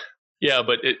 yeah,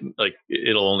 but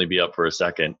it'll only be up for a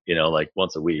second, like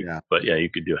once a week. Yeah. But yeah, you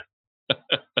could do it.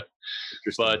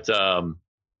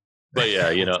 But yeah,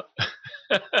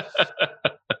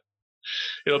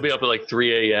 it'll be up at like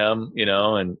 3 a.m.,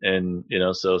 and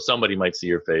so somebody might see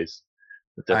your face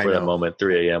for that moment,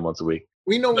 3 a.m. once a week.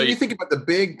 When you think about the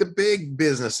big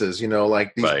businesses,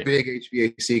 like these big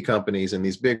HVAC companies and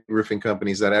these big roofing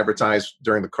companies that advertise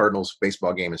during the Cardinals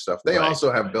baseball game and stuff, they also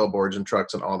have billboards and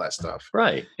trucks and all that stuff.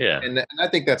 Right. Yeah. And I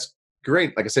think that's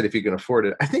great. Like I said, if you can afford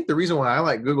it. I think the reason why I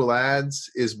like Google Ads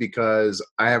is because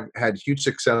I have had huge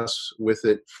success with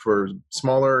it for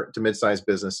smaller to mid-sized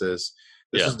businesses.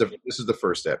 This is the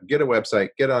first step. Get a website,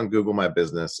 get on Google My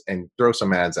Business, and throw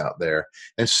some ads out there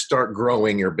and start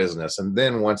growing your business. And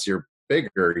then once you're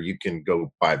bigger, you can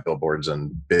go buy billboards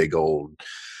and big old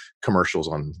commercials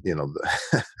on, during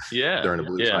the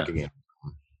Blues hockey game.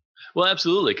 Well,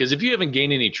 absolutely. Because if you haven't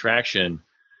gained any traction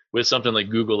with something like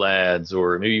Google Ads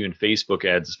or maybe even Facebook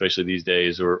ads, especially these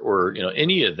days, or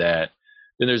any of that,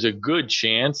 then there's a good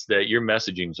chance that your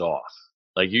messaging's off.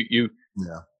 Like you're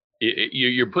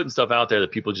putting stuff out there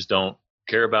that people just don't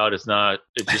care about. It's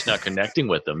just not connecting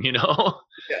with them,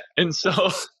 Yeah. And so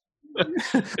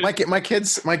my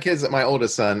kids, my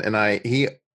oldest son and I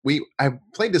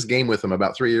played this game with him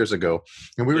about 3 years ago,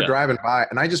 and we were driving by,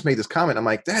 and I just made this comment. I'm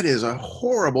like, that is a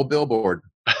horrible billboard.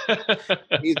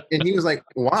 And he was like,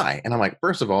 why? And I'm like,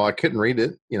 first of all, I couldn't read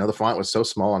it. The font was so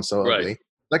small and so ugly.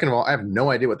 Second of all, I have no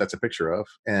idea what that's a picture of.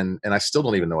 And I still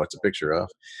don't even know what it's a picture of.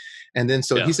 And then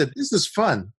he said, this is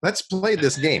fun. Let's play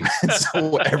this game. And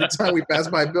so every time we pass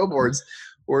by billboards,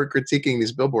 we're critiquing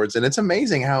these billboards. And it's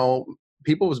amazing how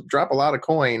people drop a lot of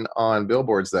coin on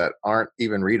billboards that aren't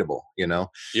even readable,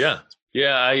 Yeah.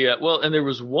 Yeah. And there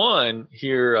was one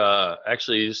here,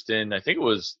 actually just in, I think it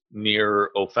was near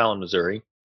O'Fallon, Missouri.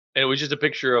 And it was just a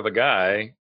picture of a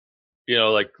guy,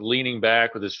 like leaning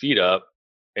back with his feet up.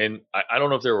 And I don't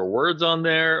know if there were words on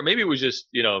there. Maybe it was just,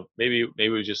 maybe it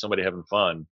was just somebody having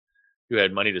fun who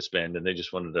had money to spend, and they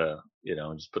just wanted to,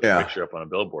 just put the picture up on a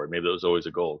billboard. Maybe that was always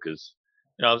a goal, because,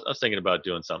 I was thinking about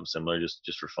doing something similar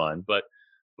just for fun. But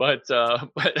I'm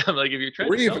like, if you're trying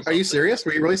are you serious?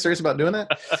 Were you really serious about doing that?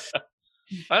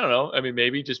 I don't know. I mean,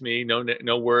 maybe just me,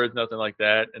 no words, nothing like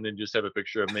that, and then just have a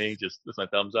picture of me just with my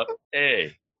thumbs up.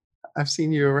 Hey, I've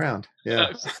seen you around.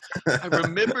 Yeah, I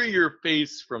remember your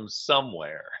face from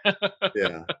somewhere.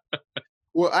 Yeah.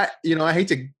 Well, I hate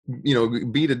to,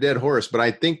 beat a dead horse, but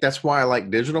I think that's why I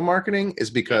like digital marketing, is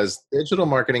because digital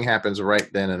marketing happens right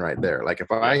then and right there. Like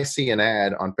if I see an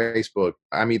ad on Facebook,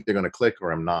 I'm either going to click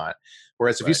or I'm not.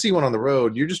 Whereas if you see one on the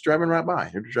road, you're just driving right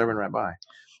by.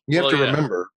 You have to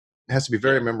remember. It has to be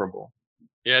very memorable.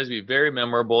 It has to be very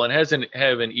memorable, and has to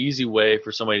have an easy way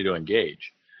for somebody to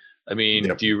engage. I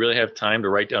mean, do you really have time to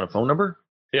write down a phone number?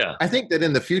 Yeah. I think that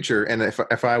in the future, and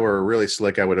if I were really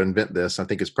slick, I would invent this. I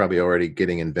think it's probably already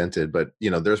getting invented, but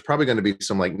there's probably going to be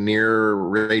some like near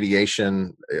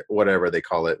radiation, whatever they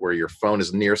call it, where your phone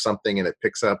is near something and it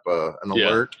picks up an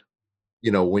alert.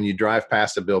 when you drive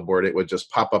past a billboard, it would just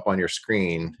pop up on your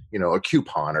screen, a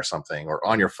coupon or something, or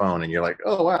on your phone, and you're like,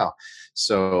 oh wow.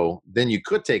 So then you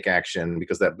could take action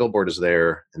because that billboard is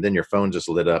there, and then your phone just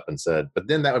lit up and said, but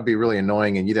then that would be really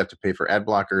annoying, and you'd have to pay for ad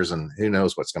blockers, and who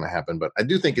knows what's going to happen. But I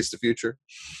do think it's the future.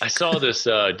 I saw this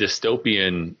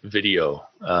dystopian video,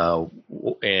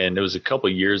 and it was a couple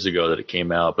years ago that it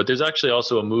came out. But there's actually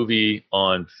also a movie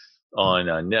on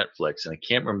Netflix, and I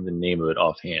can't remember the name of it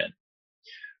offhand.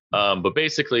 But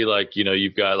basically, like,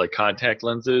 you've got like contact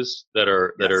lenses that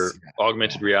are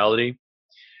augmented reality.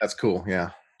 That's cool. Yeah.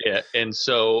 Yeah. And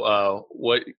so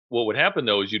what would happen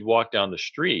though is you'd walk down the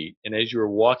street, and as you were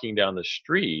walking down the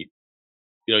street,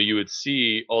 you would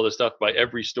see all the stuff by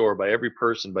every store, by every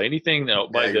person, by anything,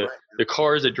 by the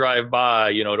cars that drive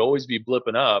by, it'd always be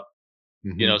blipping up,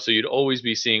 so you'd always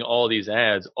be seeing all these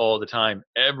ads all the time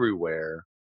everywhere.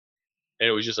 And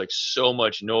it was just like so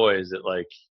much noise that like,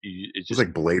 it was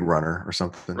like Blade Runner or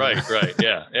something. Right.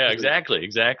 Yeah. Exactly.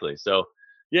 So,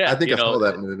 yeah. I think I saw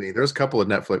that movie. There's a couple of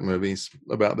Netflix movies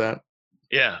about that.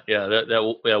 Yeah.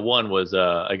 That one was,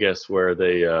 I guess, where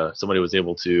somebody was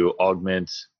able to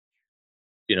augment,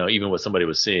 even what somebody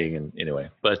was seeing. And anyway,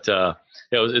 but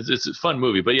it's a fun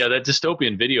movie. But yeah, that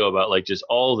dystopian video about like just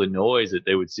all the noise that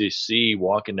they would see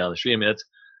walking down the street. I mean, that's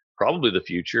probably the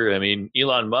future. I mean,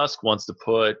 Elon Musk wants to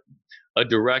put a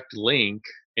direct link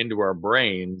into our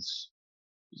brains,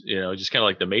 just kind of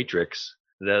like the Matrix.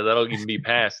 That'll even be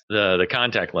past the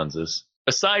contact lenses.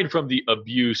 Aside from the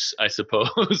abuse, I suppose.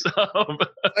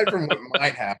 Aside from what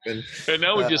might happen. And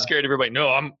now we've just scared everybody. No,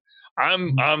 I'm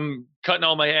cutting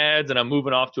all my ads and I'm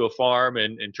moving off to a farm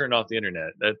and turning off the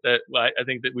internet. I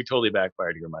think that we totally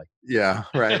backfired here, Mike. Yeah,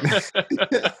 right.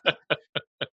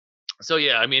 So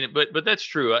yeah, I mean, but that's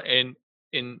true, and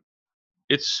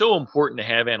it's so important to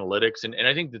have analytics, and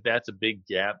I think that's a big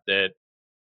gap that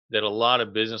a lot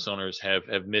of business owners have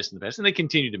missed in the past, and they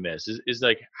continue to miss is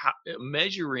like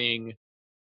measuring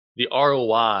the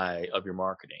ROI of your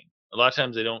marketing. A lot of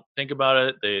times they don't think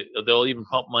about it. They'll even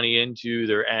pump money into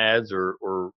their ads or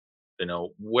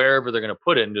wherever they're going to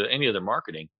put it into any of their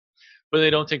marketing, but they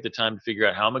don't take the time to figure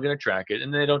out how am I going to track it,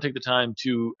 and they don't take the time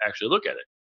to actually look at it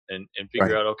and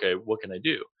figure out, okay, what can I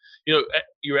do?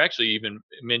 You actually even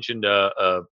mentioned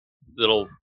a little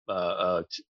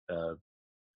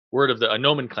word of a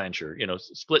nomenclature,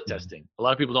 split testing. A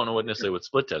lot of people don't know necessarily what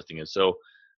split testing is. So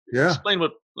explain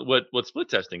what split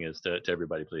testing is to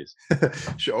everybody, please.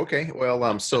 Sure. Okay.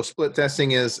 Well, so split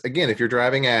testing is, again, if you're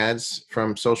driving ads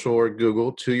from social or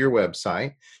Google to your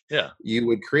website, you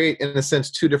would create, in a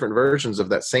sense, two different versions of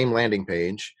that same landing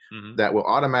page that will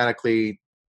automatically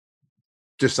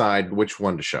decide which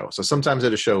one to show. So sometimes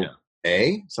it'll show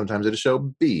A, sometimes it'll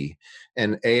show B,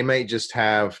 and A may just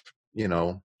have,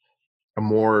 a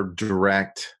more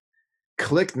direct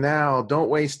click now, don't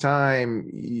waste time.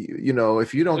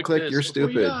 If you don't click, you're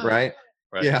stupid, right?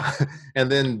 Yeah.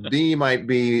 And then B might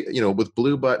be, with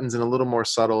blue buttons and a little more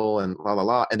subtle and la la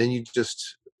la. And then you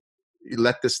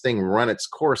let this thing run its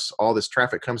course. All this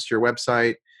traffic comes to your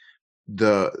website.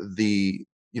 The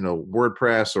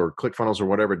WordPress or ClickFunnels or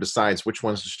whatever decides which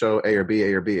ones to show, A or B,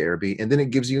 A or B, A or B, and then it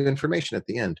gives you information at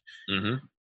the end.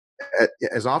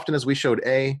 As often as we showed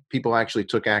A, people actually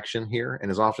took action here,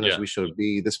 and as often as we showed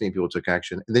B, this many people took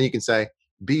action. And then you can say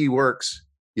B works.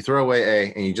 You throw away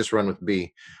A, and you just run with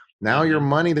B. Now your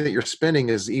money that you're spending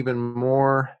is even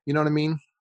more. You know what I mean?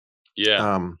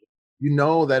 Yeah.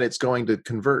 That it's going to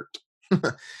convert.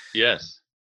 Yes.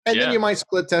 And then you might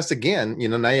split test again.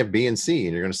 Now you have B and C,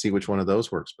 and you're going to see which one of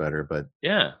those works better. But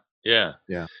yeah,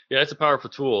 it's a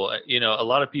powerful tool. A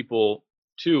lot of people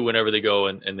too, whenever they go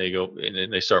and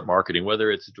they start marketing, whether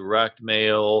it's direct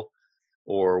mail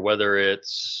or whether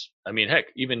it's, heck,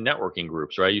 even networking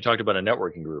groups, right? You talked about a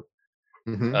networking group.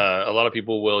 A lot of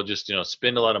people will just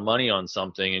spend a lot of money on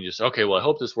something and just, okay, well, I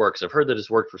hope this works. I've heard that it's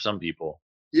worked for some people.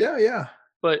 Yeah.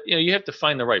 But you have to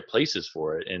find the right places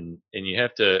for it, and you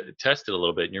have to test it a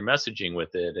little bit, and your messaging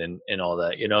with it, and all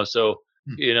that. So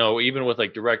even with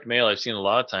like direct mail, I've seen a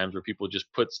lot of times where people just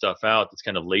put stuff out that's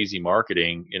kind of lazy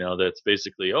marketing. That's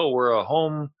basically, oh, we're a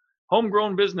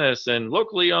homegrown business and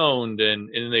locally owned, and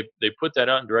they put that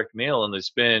out in direct mail, and they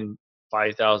spend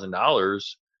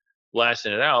 $5,000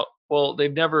 blasting it out. Well,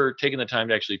 they've never taken the time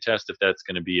to actually test if that's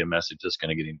going to be a message that's going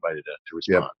to get anybody to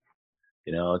respond. Yep.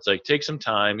 It's like, take some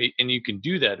time, and you can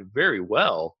do that very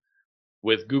well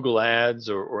with Google Ads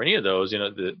or any of those,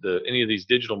 any of these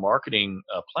digital marketing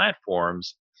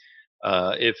platforms.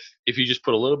 If you just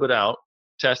put a little bit out,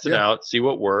 test it out, see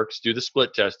what works, do the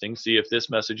split testing, see if this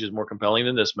message is more compelling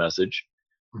than this message,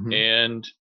 and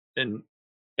then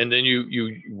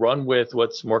you run with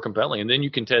what's more compelling, and then you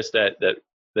can test that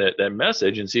that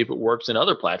message and see if it works in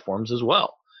other platforms as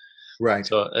well. Right.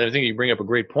 So I think you bring up a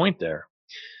great point there.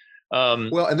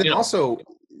 Well, and then also,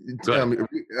 go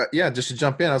ahead. just to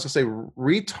jump in, I was gonna say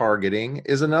retargeting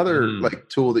is another like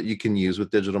tool that you can use with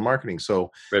digital marketing.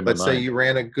 So Read my let's say mind. you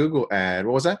ran a Google ad.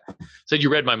 What was that? Said you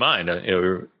read my mind.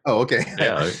 Oh, okay.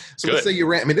 Yeah. So good. let's say you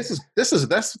ran. I mean, this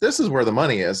is where the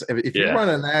money is. If you run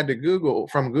an ad to Google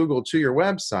from Google to your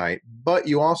website, but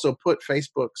you also put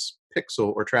Facebook's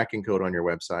pixel or tracking code on your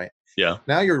website. Yeah.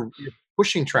 Now you're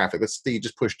pushing traffic. Let's say you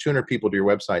just push 200 people to your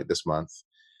website this month.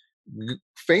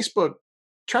 Facebook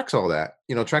tracks all that,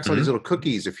 tracks all these little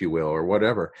cookies, if you will, or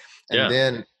whatever. And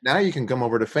then now you can come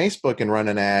over to Facebook and run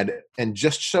an ad and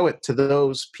just show it to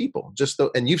those people.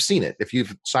 And you've seen it. If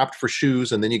you've shopped for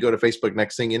shoes and then you go to Facebook,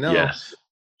 next thing you know,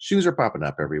 shoes are popping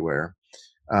up everywhere.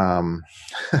 I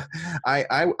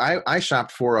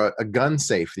shopped for a gun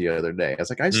safe the other day. I was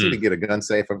like, I just need to get a gun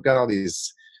safe. I've got all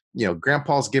these,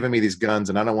 grandpa's giving me these guns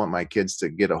and I don't want my kids to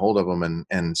get a hold of them.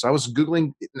 And so I was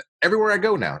Googling everywhere I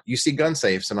go now. You see gun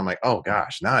safes and I'm like, oh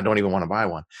gosh, now I don't even want to buy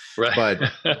one. Right.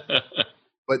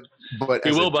 But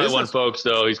he will buy one, folks,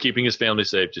 though. He's keeping his family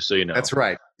safe, just so you know. That's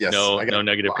right. Yes. No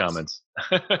negative comments.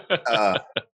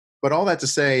 But all that to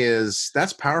say is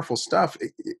that's powerful stuff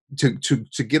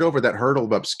to get over that hurdle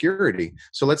of obscurity.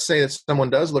 So let's say that someone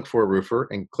does look for a roofer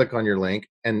and click on your link.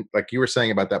 And like you were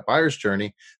saying about that buyer's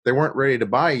journey, they weren't ready to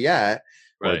buy yet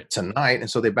or tonight. And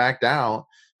so they backed out.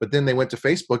 But then they went to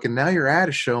Facebook and now your ad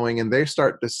is showing and they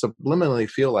start to subliminally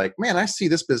feel like, man, I see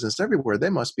this business everywhere. They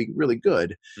must be really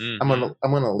good. I'm gonna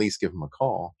at least give them a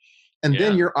call. And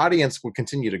then your audience will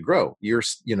continue to grow.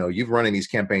 You've running these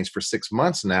campaigns for 6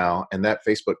 months now, and that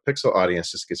Facebook pixel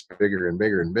audience just gets bigger and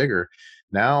bigger and bigger.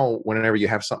 Now, whenever you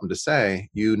have something to say,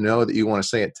 you know that you want to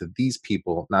say it to these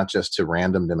people, not just to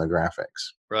random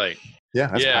demographics. Right. Yeah.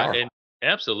 That's powerful. And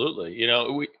absolutely.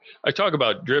 I talk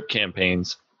about drip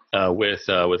campaigns with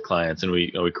clients, and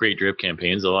we create drip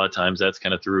campaigns. A lot of times that's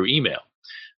kind of through email.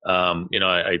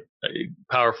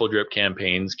 Powerful drip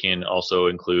campaigns can also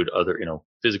include other,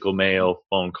 physical mail,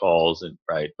 phone calls, and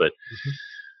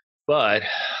but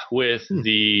with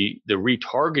the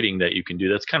retargeting that you can do,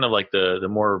 that's kind of like the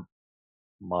more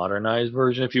modernized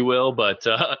version, if you will. But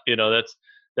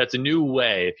that's a new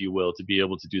way, if you will, to be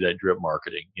able to do that drip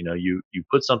marketing. You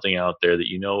put something out there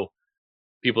that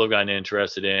people have gotten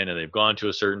interested in, and they've gone to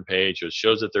a certain page, so it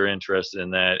shows that they're interested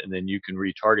in that, and then you can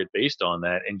retarget based on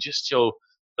that, and just show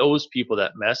those people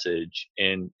that message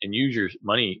and use your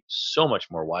money so much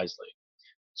more wisely,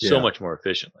 so much more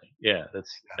efficiently. Yeah,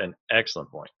 that's an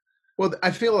excellent point. Well,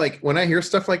 I feel like when I hear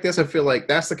stuff like this, I feel like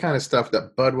that's the kind of stuff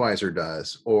that Budweiser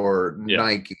does or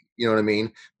Nike, you know what I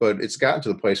mean? But it's gotten to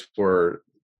the place where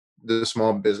the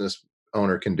small business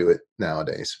owner can do it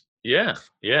nowadays. Yeah,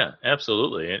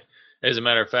 absolutely. And as a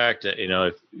matter of fact,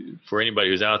 if for anybody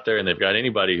who's out there and they've got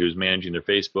anybody who's managing their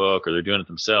Facebook or they're doing it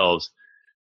themselves,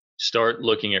 start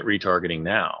looking at retargeting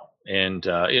now. And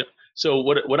so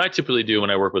what I typically do when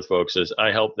I work with folks is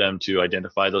I help them to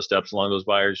identify those steps along that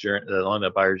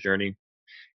buyer's journey,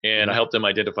 and I help them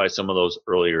identify some of those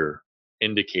earlier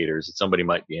indicators that somebody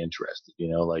might be interested.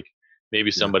 Like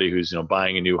maybe somebody who's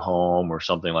buying a new home or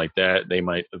something like that. They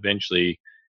might eventually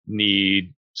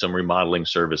need some remodeling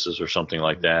services or something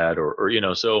like that, or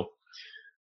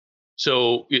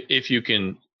so if you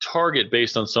can target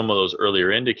based on some of those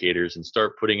earlier indicators and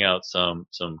start putting out some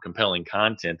compelling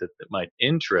content that might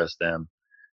interest them,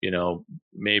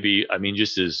 maybe,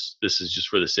 this is just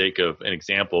for the sake of an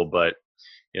example, but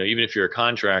even if you're a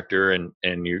contractor and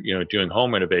you're doing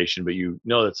home renovation, but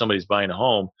that somebody's buying a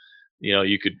home,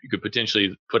 you could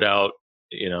potentially put out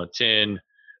 10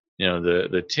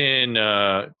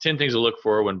 the 10 things to look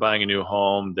for when buying a new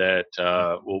home that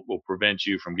will prevent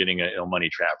you from getting a money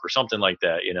trap or something like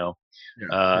that,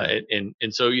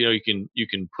 and so you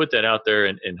can put that out there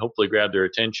and hopefully grab their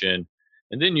attention,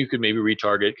 and then you could maybe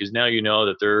retarget because now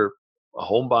that they're a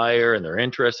home buyer and they're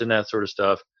interested in that sort of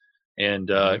stuff, and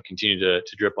continue to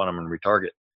drip on them and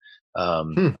retarget.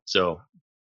 So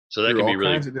that can be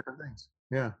really kinds of different things.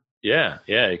 Yeah,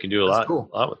 you can do a lot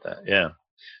with that. Yeah.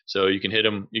 So you can hit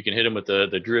them with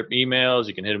the drip emails.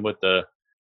 You can hit them with the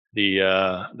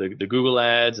Google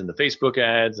ads and the Facebook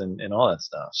ads and all that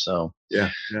stuff. So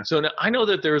So now I know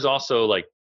that there's also, like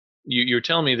you're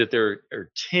telling me that there are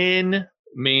 10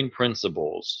 main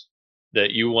principles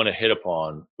that you want to hit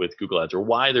upon with Google ads, or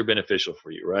why they're beneficial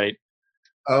for you, right?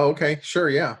 Oh, okay, sure,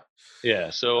 yeah.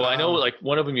 Yeah. So I know, like,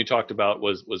 one of them you talked about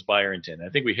was buyer intent. I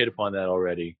think we hit upon that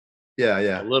already.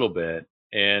 Yeah. A little bit.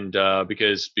 And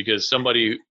because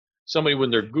somebody when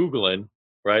they're Googling,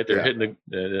 right, they're hitting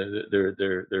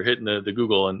they're hitting the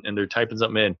Google and they're typing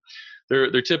something in,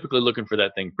 they're typically looking for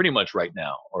that thing pretty much right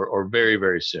now or very,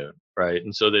 very soon, right?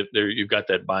 And so you've got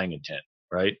that buying intent,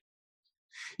 right?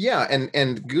 Yeah,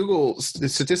 and Google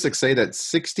statistics say that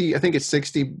 60, I think it's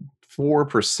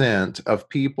 64% of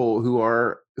people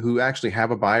who actually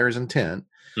have a buyer's intent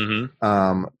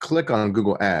Mm-hmm. click on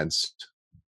Google Ads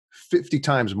 50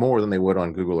 times more than they would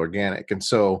on Google Organic. And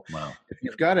so Wow. if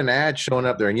you've got an ad showing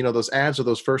up there, and those ads are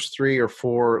those first 3 or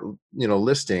 4,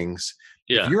 listings,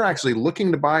 if Yeah. you're actually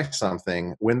looking to buy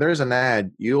something, when there's an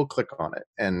ad, you'll click on it.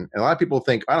 And a lot of people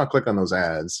think, I don't click on those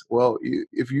ads. Well,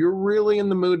 if you're really in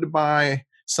the mood to buy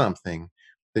something,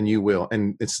 then you will.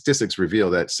 And statistics reveal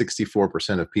that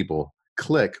 64% of people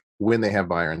click when they have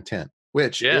buyer intent,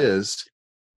 which Yeah. is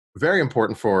very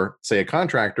important for, say, a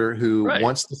contractor who Right.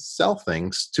 wants to sell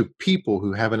things to people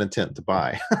who have an intent to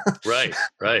buy. Right.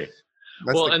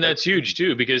 Well, and that's huge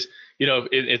too, because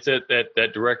it's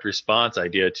that direct response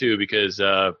idea too, because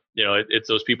it's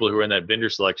those people who are in that vendor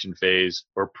selection phase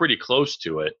or pretty close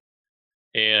to it,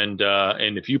 and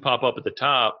if you pop up at the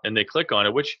top and they click on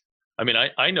it, which I mean,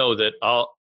 I know that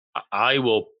I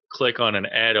will click on an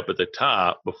ad up at the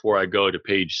top before I go to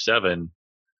page 7.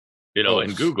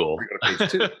 In Google.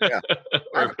 Page 2. Yeah.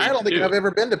 I don't think I've ever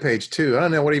been to page 2. I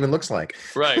don't know what it even looks like.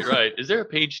 Right. Is there a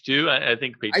page 2? I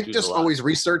think page 2 I just always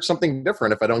research something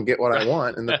different if I don't get what I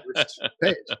want in the first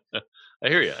page. I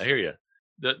hear you.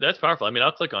 That's powerful. I mean,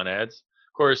 I'll click on ads.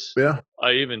 Of course, yeah.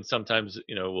 I even sometimes,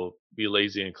 will be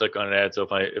lazy and click on an ad. So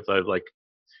if I like,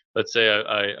 let's say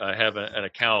I have an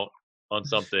account on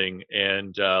something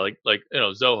and like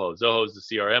Zoho. Zoho is the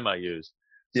CRM I use.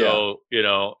 So,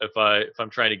 if I'm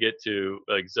trying to get to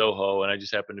like Zoho and I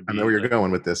just happen to be I know where you're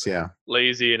going with this,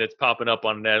 lazy and it's popping up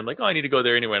on an ad, I'm like, oh, I need to go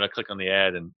there anyway. And I click on the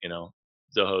ad and,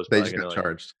 Zoho's they just got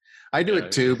charged. I do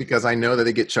it too because I know that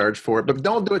they get charged for it, but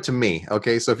don't do it to me.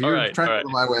 Okay. So if you're trying to go to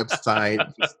my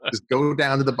website, just go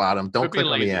down to the bottom. Don't click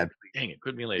on the ad. Dang it.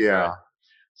 Could be lazy. Yeah. Right?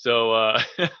 So,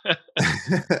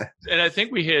 and I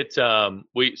think we hit, that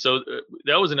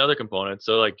was another component.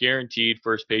 So like guaranteed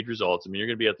first page results. I mean, you're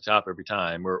going to be at the top every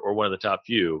time or one of the top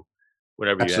few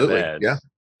whenever you have ads. Yeah.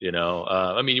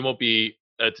 I mean, you won't be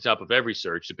at the top of every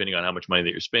search depending on how much money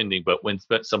that you're spending, but when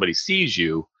somebody sees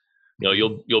you,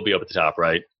 you'll be up at the top,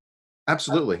 right?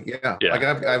 Absolutely. Yeah. Like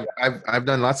I've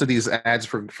done lots of these ads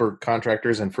for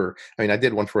contractors and I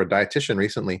did one for a dietitian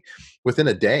recently. Within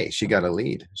a day, she got a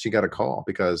lead. She got a call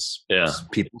because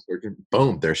people searching,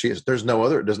 boom, there she is. There's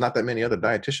not that many other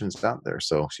dietitians out there.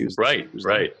 So she was right.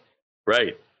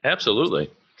 Absolutely.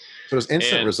 So there's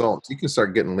instant results. You can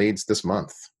start getting leads this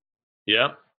month. Yeah.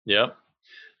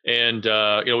 And,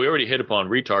 we already hit upon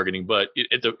retargeting, but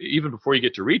even before you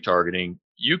get to retargeting,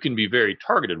 you can be very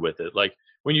targeted with it. Like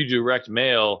when you direct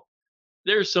mail,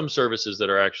 there's some services that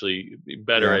are actually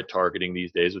better at targeting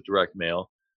these days with direct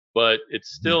mail, but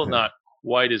it's still not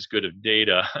quite as good of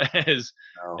data as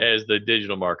the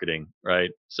digital marketing,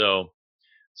 right? So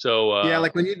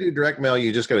like when you do direct mail,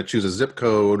 you just got to choose a zip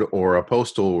code or a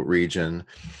postal region.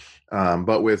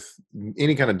 But with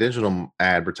any kind of digital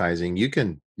advertising, you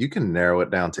can narrow it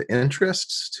down to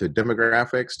interests, to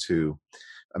demographics, to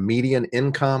a median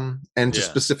income, and to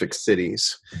specific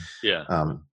cities. Yeah.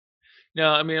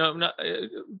 Now, I mean, I'm not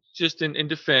just in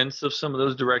defense of some of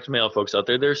those direct mail folks out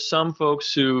there. There's some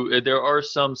folks there are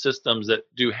some systems that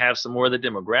do have some more of the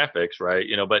demographics, right?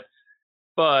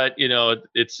 But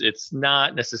it's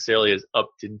not necessarily as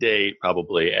up to date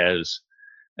probably as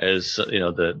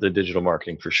the digital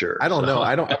marketing for sure. I don't know.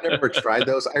 I've never tried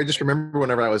those. I just remember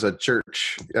whenever I was a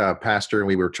church pastor and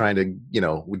we were trying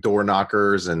to, door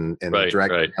knockers and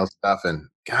direct mail stuff. And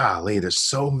golly, there's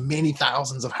so many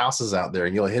thousands of houses out there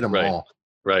and you'll hit them all.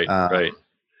 Right.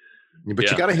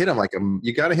 But you got to hit them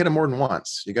you got to hit them more than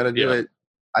once. You got to do it.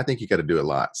 I think you got to do it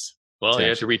lots. Well, you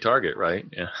have to retarget, right?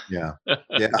 Yeah.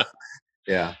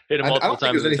 Hit them multiple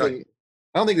times.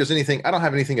 I don't think there's anything. I don't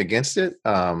have anything against it.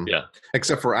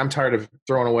 Except for I'm tired of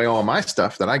throwing away all my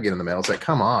stuff that I get in the mail. It's like,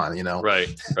 come on, Right.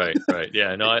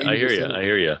 Yeah. No, I hear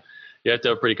you. You have to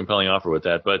have a pretty compelling offer with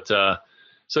that. But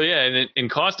and in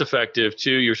cost effective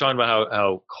too. You're talking about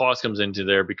how cost comes into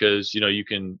there because you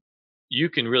can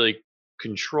really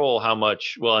control how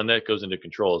much. Well, and that goes into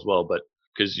control as well. But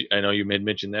because I know you made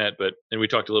mention that, and we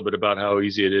talked a little bit about how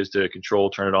easy it is to control,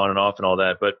 turn it on and off, and all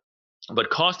that. But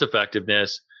cost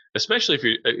effectiveness. Especially if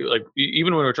you're like,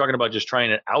 even when we're talking about just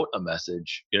trying out a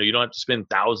message, you don't have to spend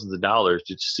thousands of dollars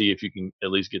to see if you can at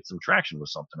least get some traction with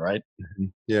something, right? Mm-hmm.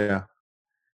 Yeah.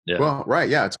 Well, right.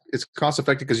 Yeah. It's cost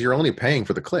effective because you're only paying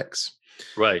for the clicks.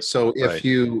 Right. So if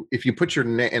you put your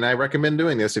name, and I recommend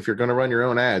doing this, if you're going to run your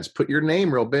own ads, put your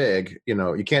name real big.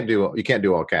 You can't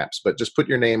do all caps, but just put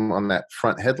your name on that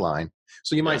front headline.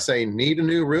 So you might say, need a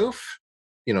new roof?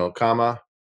 comma,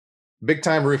 Big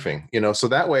Time Roofing, so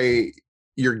that way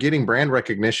you're getting brand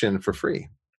recognition for free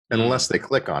unless they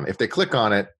click on it. If they click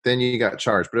on it, then you got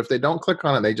charged. But if they don't click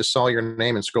on it, they just saw your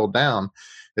name and scrolled down,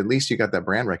 at least you got that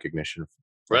brand recognition.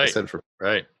 Like I said,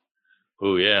 Right.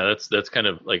 Oh yeah, that's kind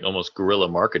of like almost guerrilla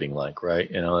marketing, right?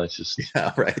 It's just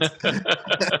yeah, right.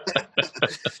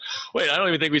 Wait, I don't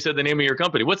even think we said the name of your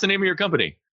company. What's the name of your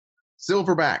company?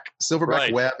 Silverback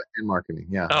Right. Web and Marketing.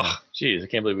 Yeah. Oh, geez, I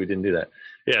can't believe we didn't do that.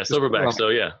 Yeah, Silverback. So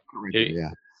yeah, Yeah.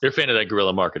 You're a fan of that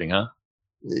guerrilla marketing, huh?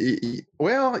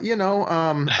 Well, it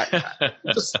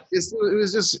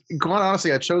was just, quite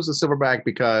honestly, I chose the Silverback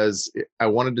because I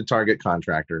wanted to target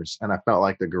contractors, and I felt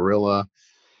like the guerrilla.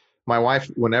 My wife,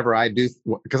 whenever I do,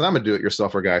 because I'm a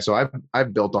do-it-yourselfer guy, so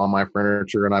I've built all my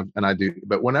furniture and I do.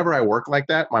 But whenever I work like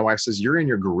that, my wife says you're in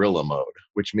your guerrilla mode,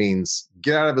 which means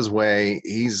get out of his way.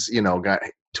 He's got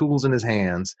tools in his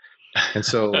hands, and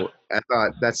so I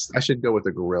thought I should go with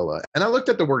the guerrilla. And I looked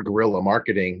at the word guerrilla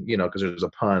marketing, because there's a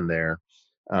pun there.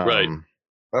 Right.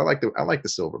 But I like the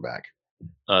Silverback.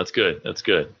 That's good. That's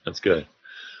good.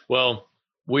 Well,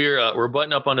 we're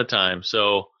butting up on the time,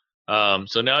 so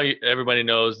now everybody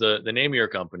knows the name of your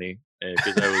company,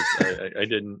 because I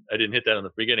didn't hit that in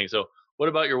the beginning. So what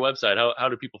about your website? How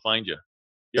do people find you?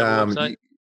 You have a website?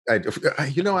 I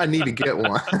need to get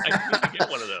one. I need to get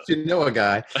one of those. A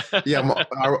guy. Yeah,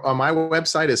 my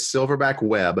website is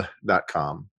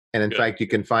silverbackweb.com. And in fact, you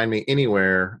can find me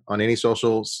anywhere on any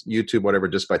socials, YouTube, whatever,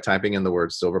 just by typing in the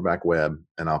word Silverback Web,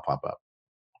 and I'll pop up.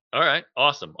 All right.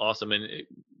 Awesome. And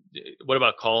what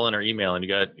about calling or emailing? You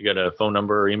got a phone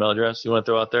number or email address you want to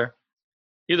throw out there?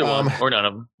 Either one or none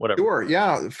of them, whatever. Sure.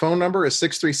 Yeah. Phone number is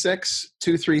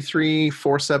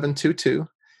 636-233-4722.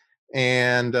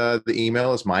 And the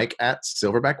email is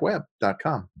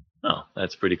mike@silverbackweb.com. Oh,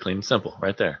 that's pretty clean and simple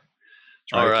right there.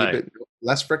 All right. Keep it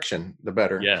less friction, the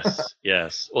better.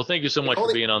 Yes. Well, thank you so much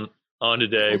for being on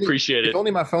today. Appreciate it. If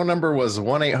only my phone number was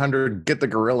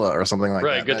 1-800-GET-THE-GORILLA or something like that.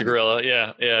 Right. Get the gorilla.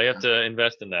 Yeah. You have to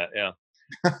invest in that. Yeah.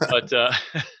 But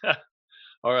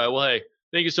all right. Well, hey,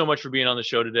 thank you so much for being on the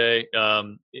show today.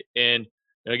 And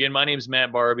again, my name is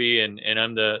Matt Barbie, and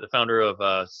I'm the founder of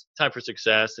Time for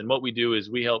Success. And what we do is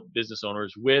we help business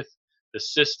owners with the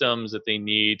systems that they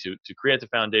need to create the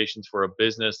foundations for a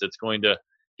business that's going to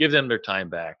give them their time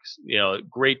back.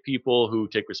 Great people who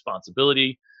take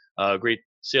responsibility, great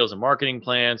sales and marketing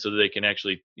plans so that they can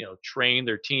actually, train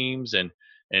their teams and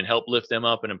help lift them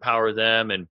up and empower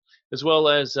them, and as well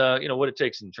as what it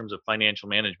takes in terms of financial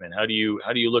management. How do you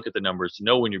look at the numbers to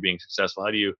know when you're being successful?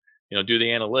 How do you do the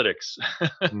analytics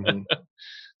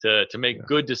to make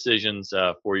good decisions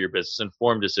for your business,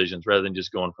 informed decisions rather than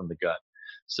just going from the gut.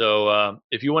 So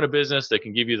if you want a business that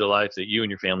can give you the life that you and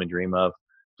your family dream of,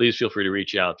 please feel free to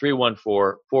reach out,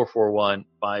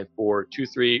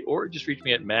 314-441-5423, or just reach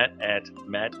me at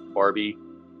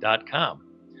matt@mattbarbie.com.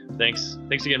 Thanks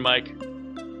again, Mike.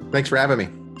 Thanks for having me.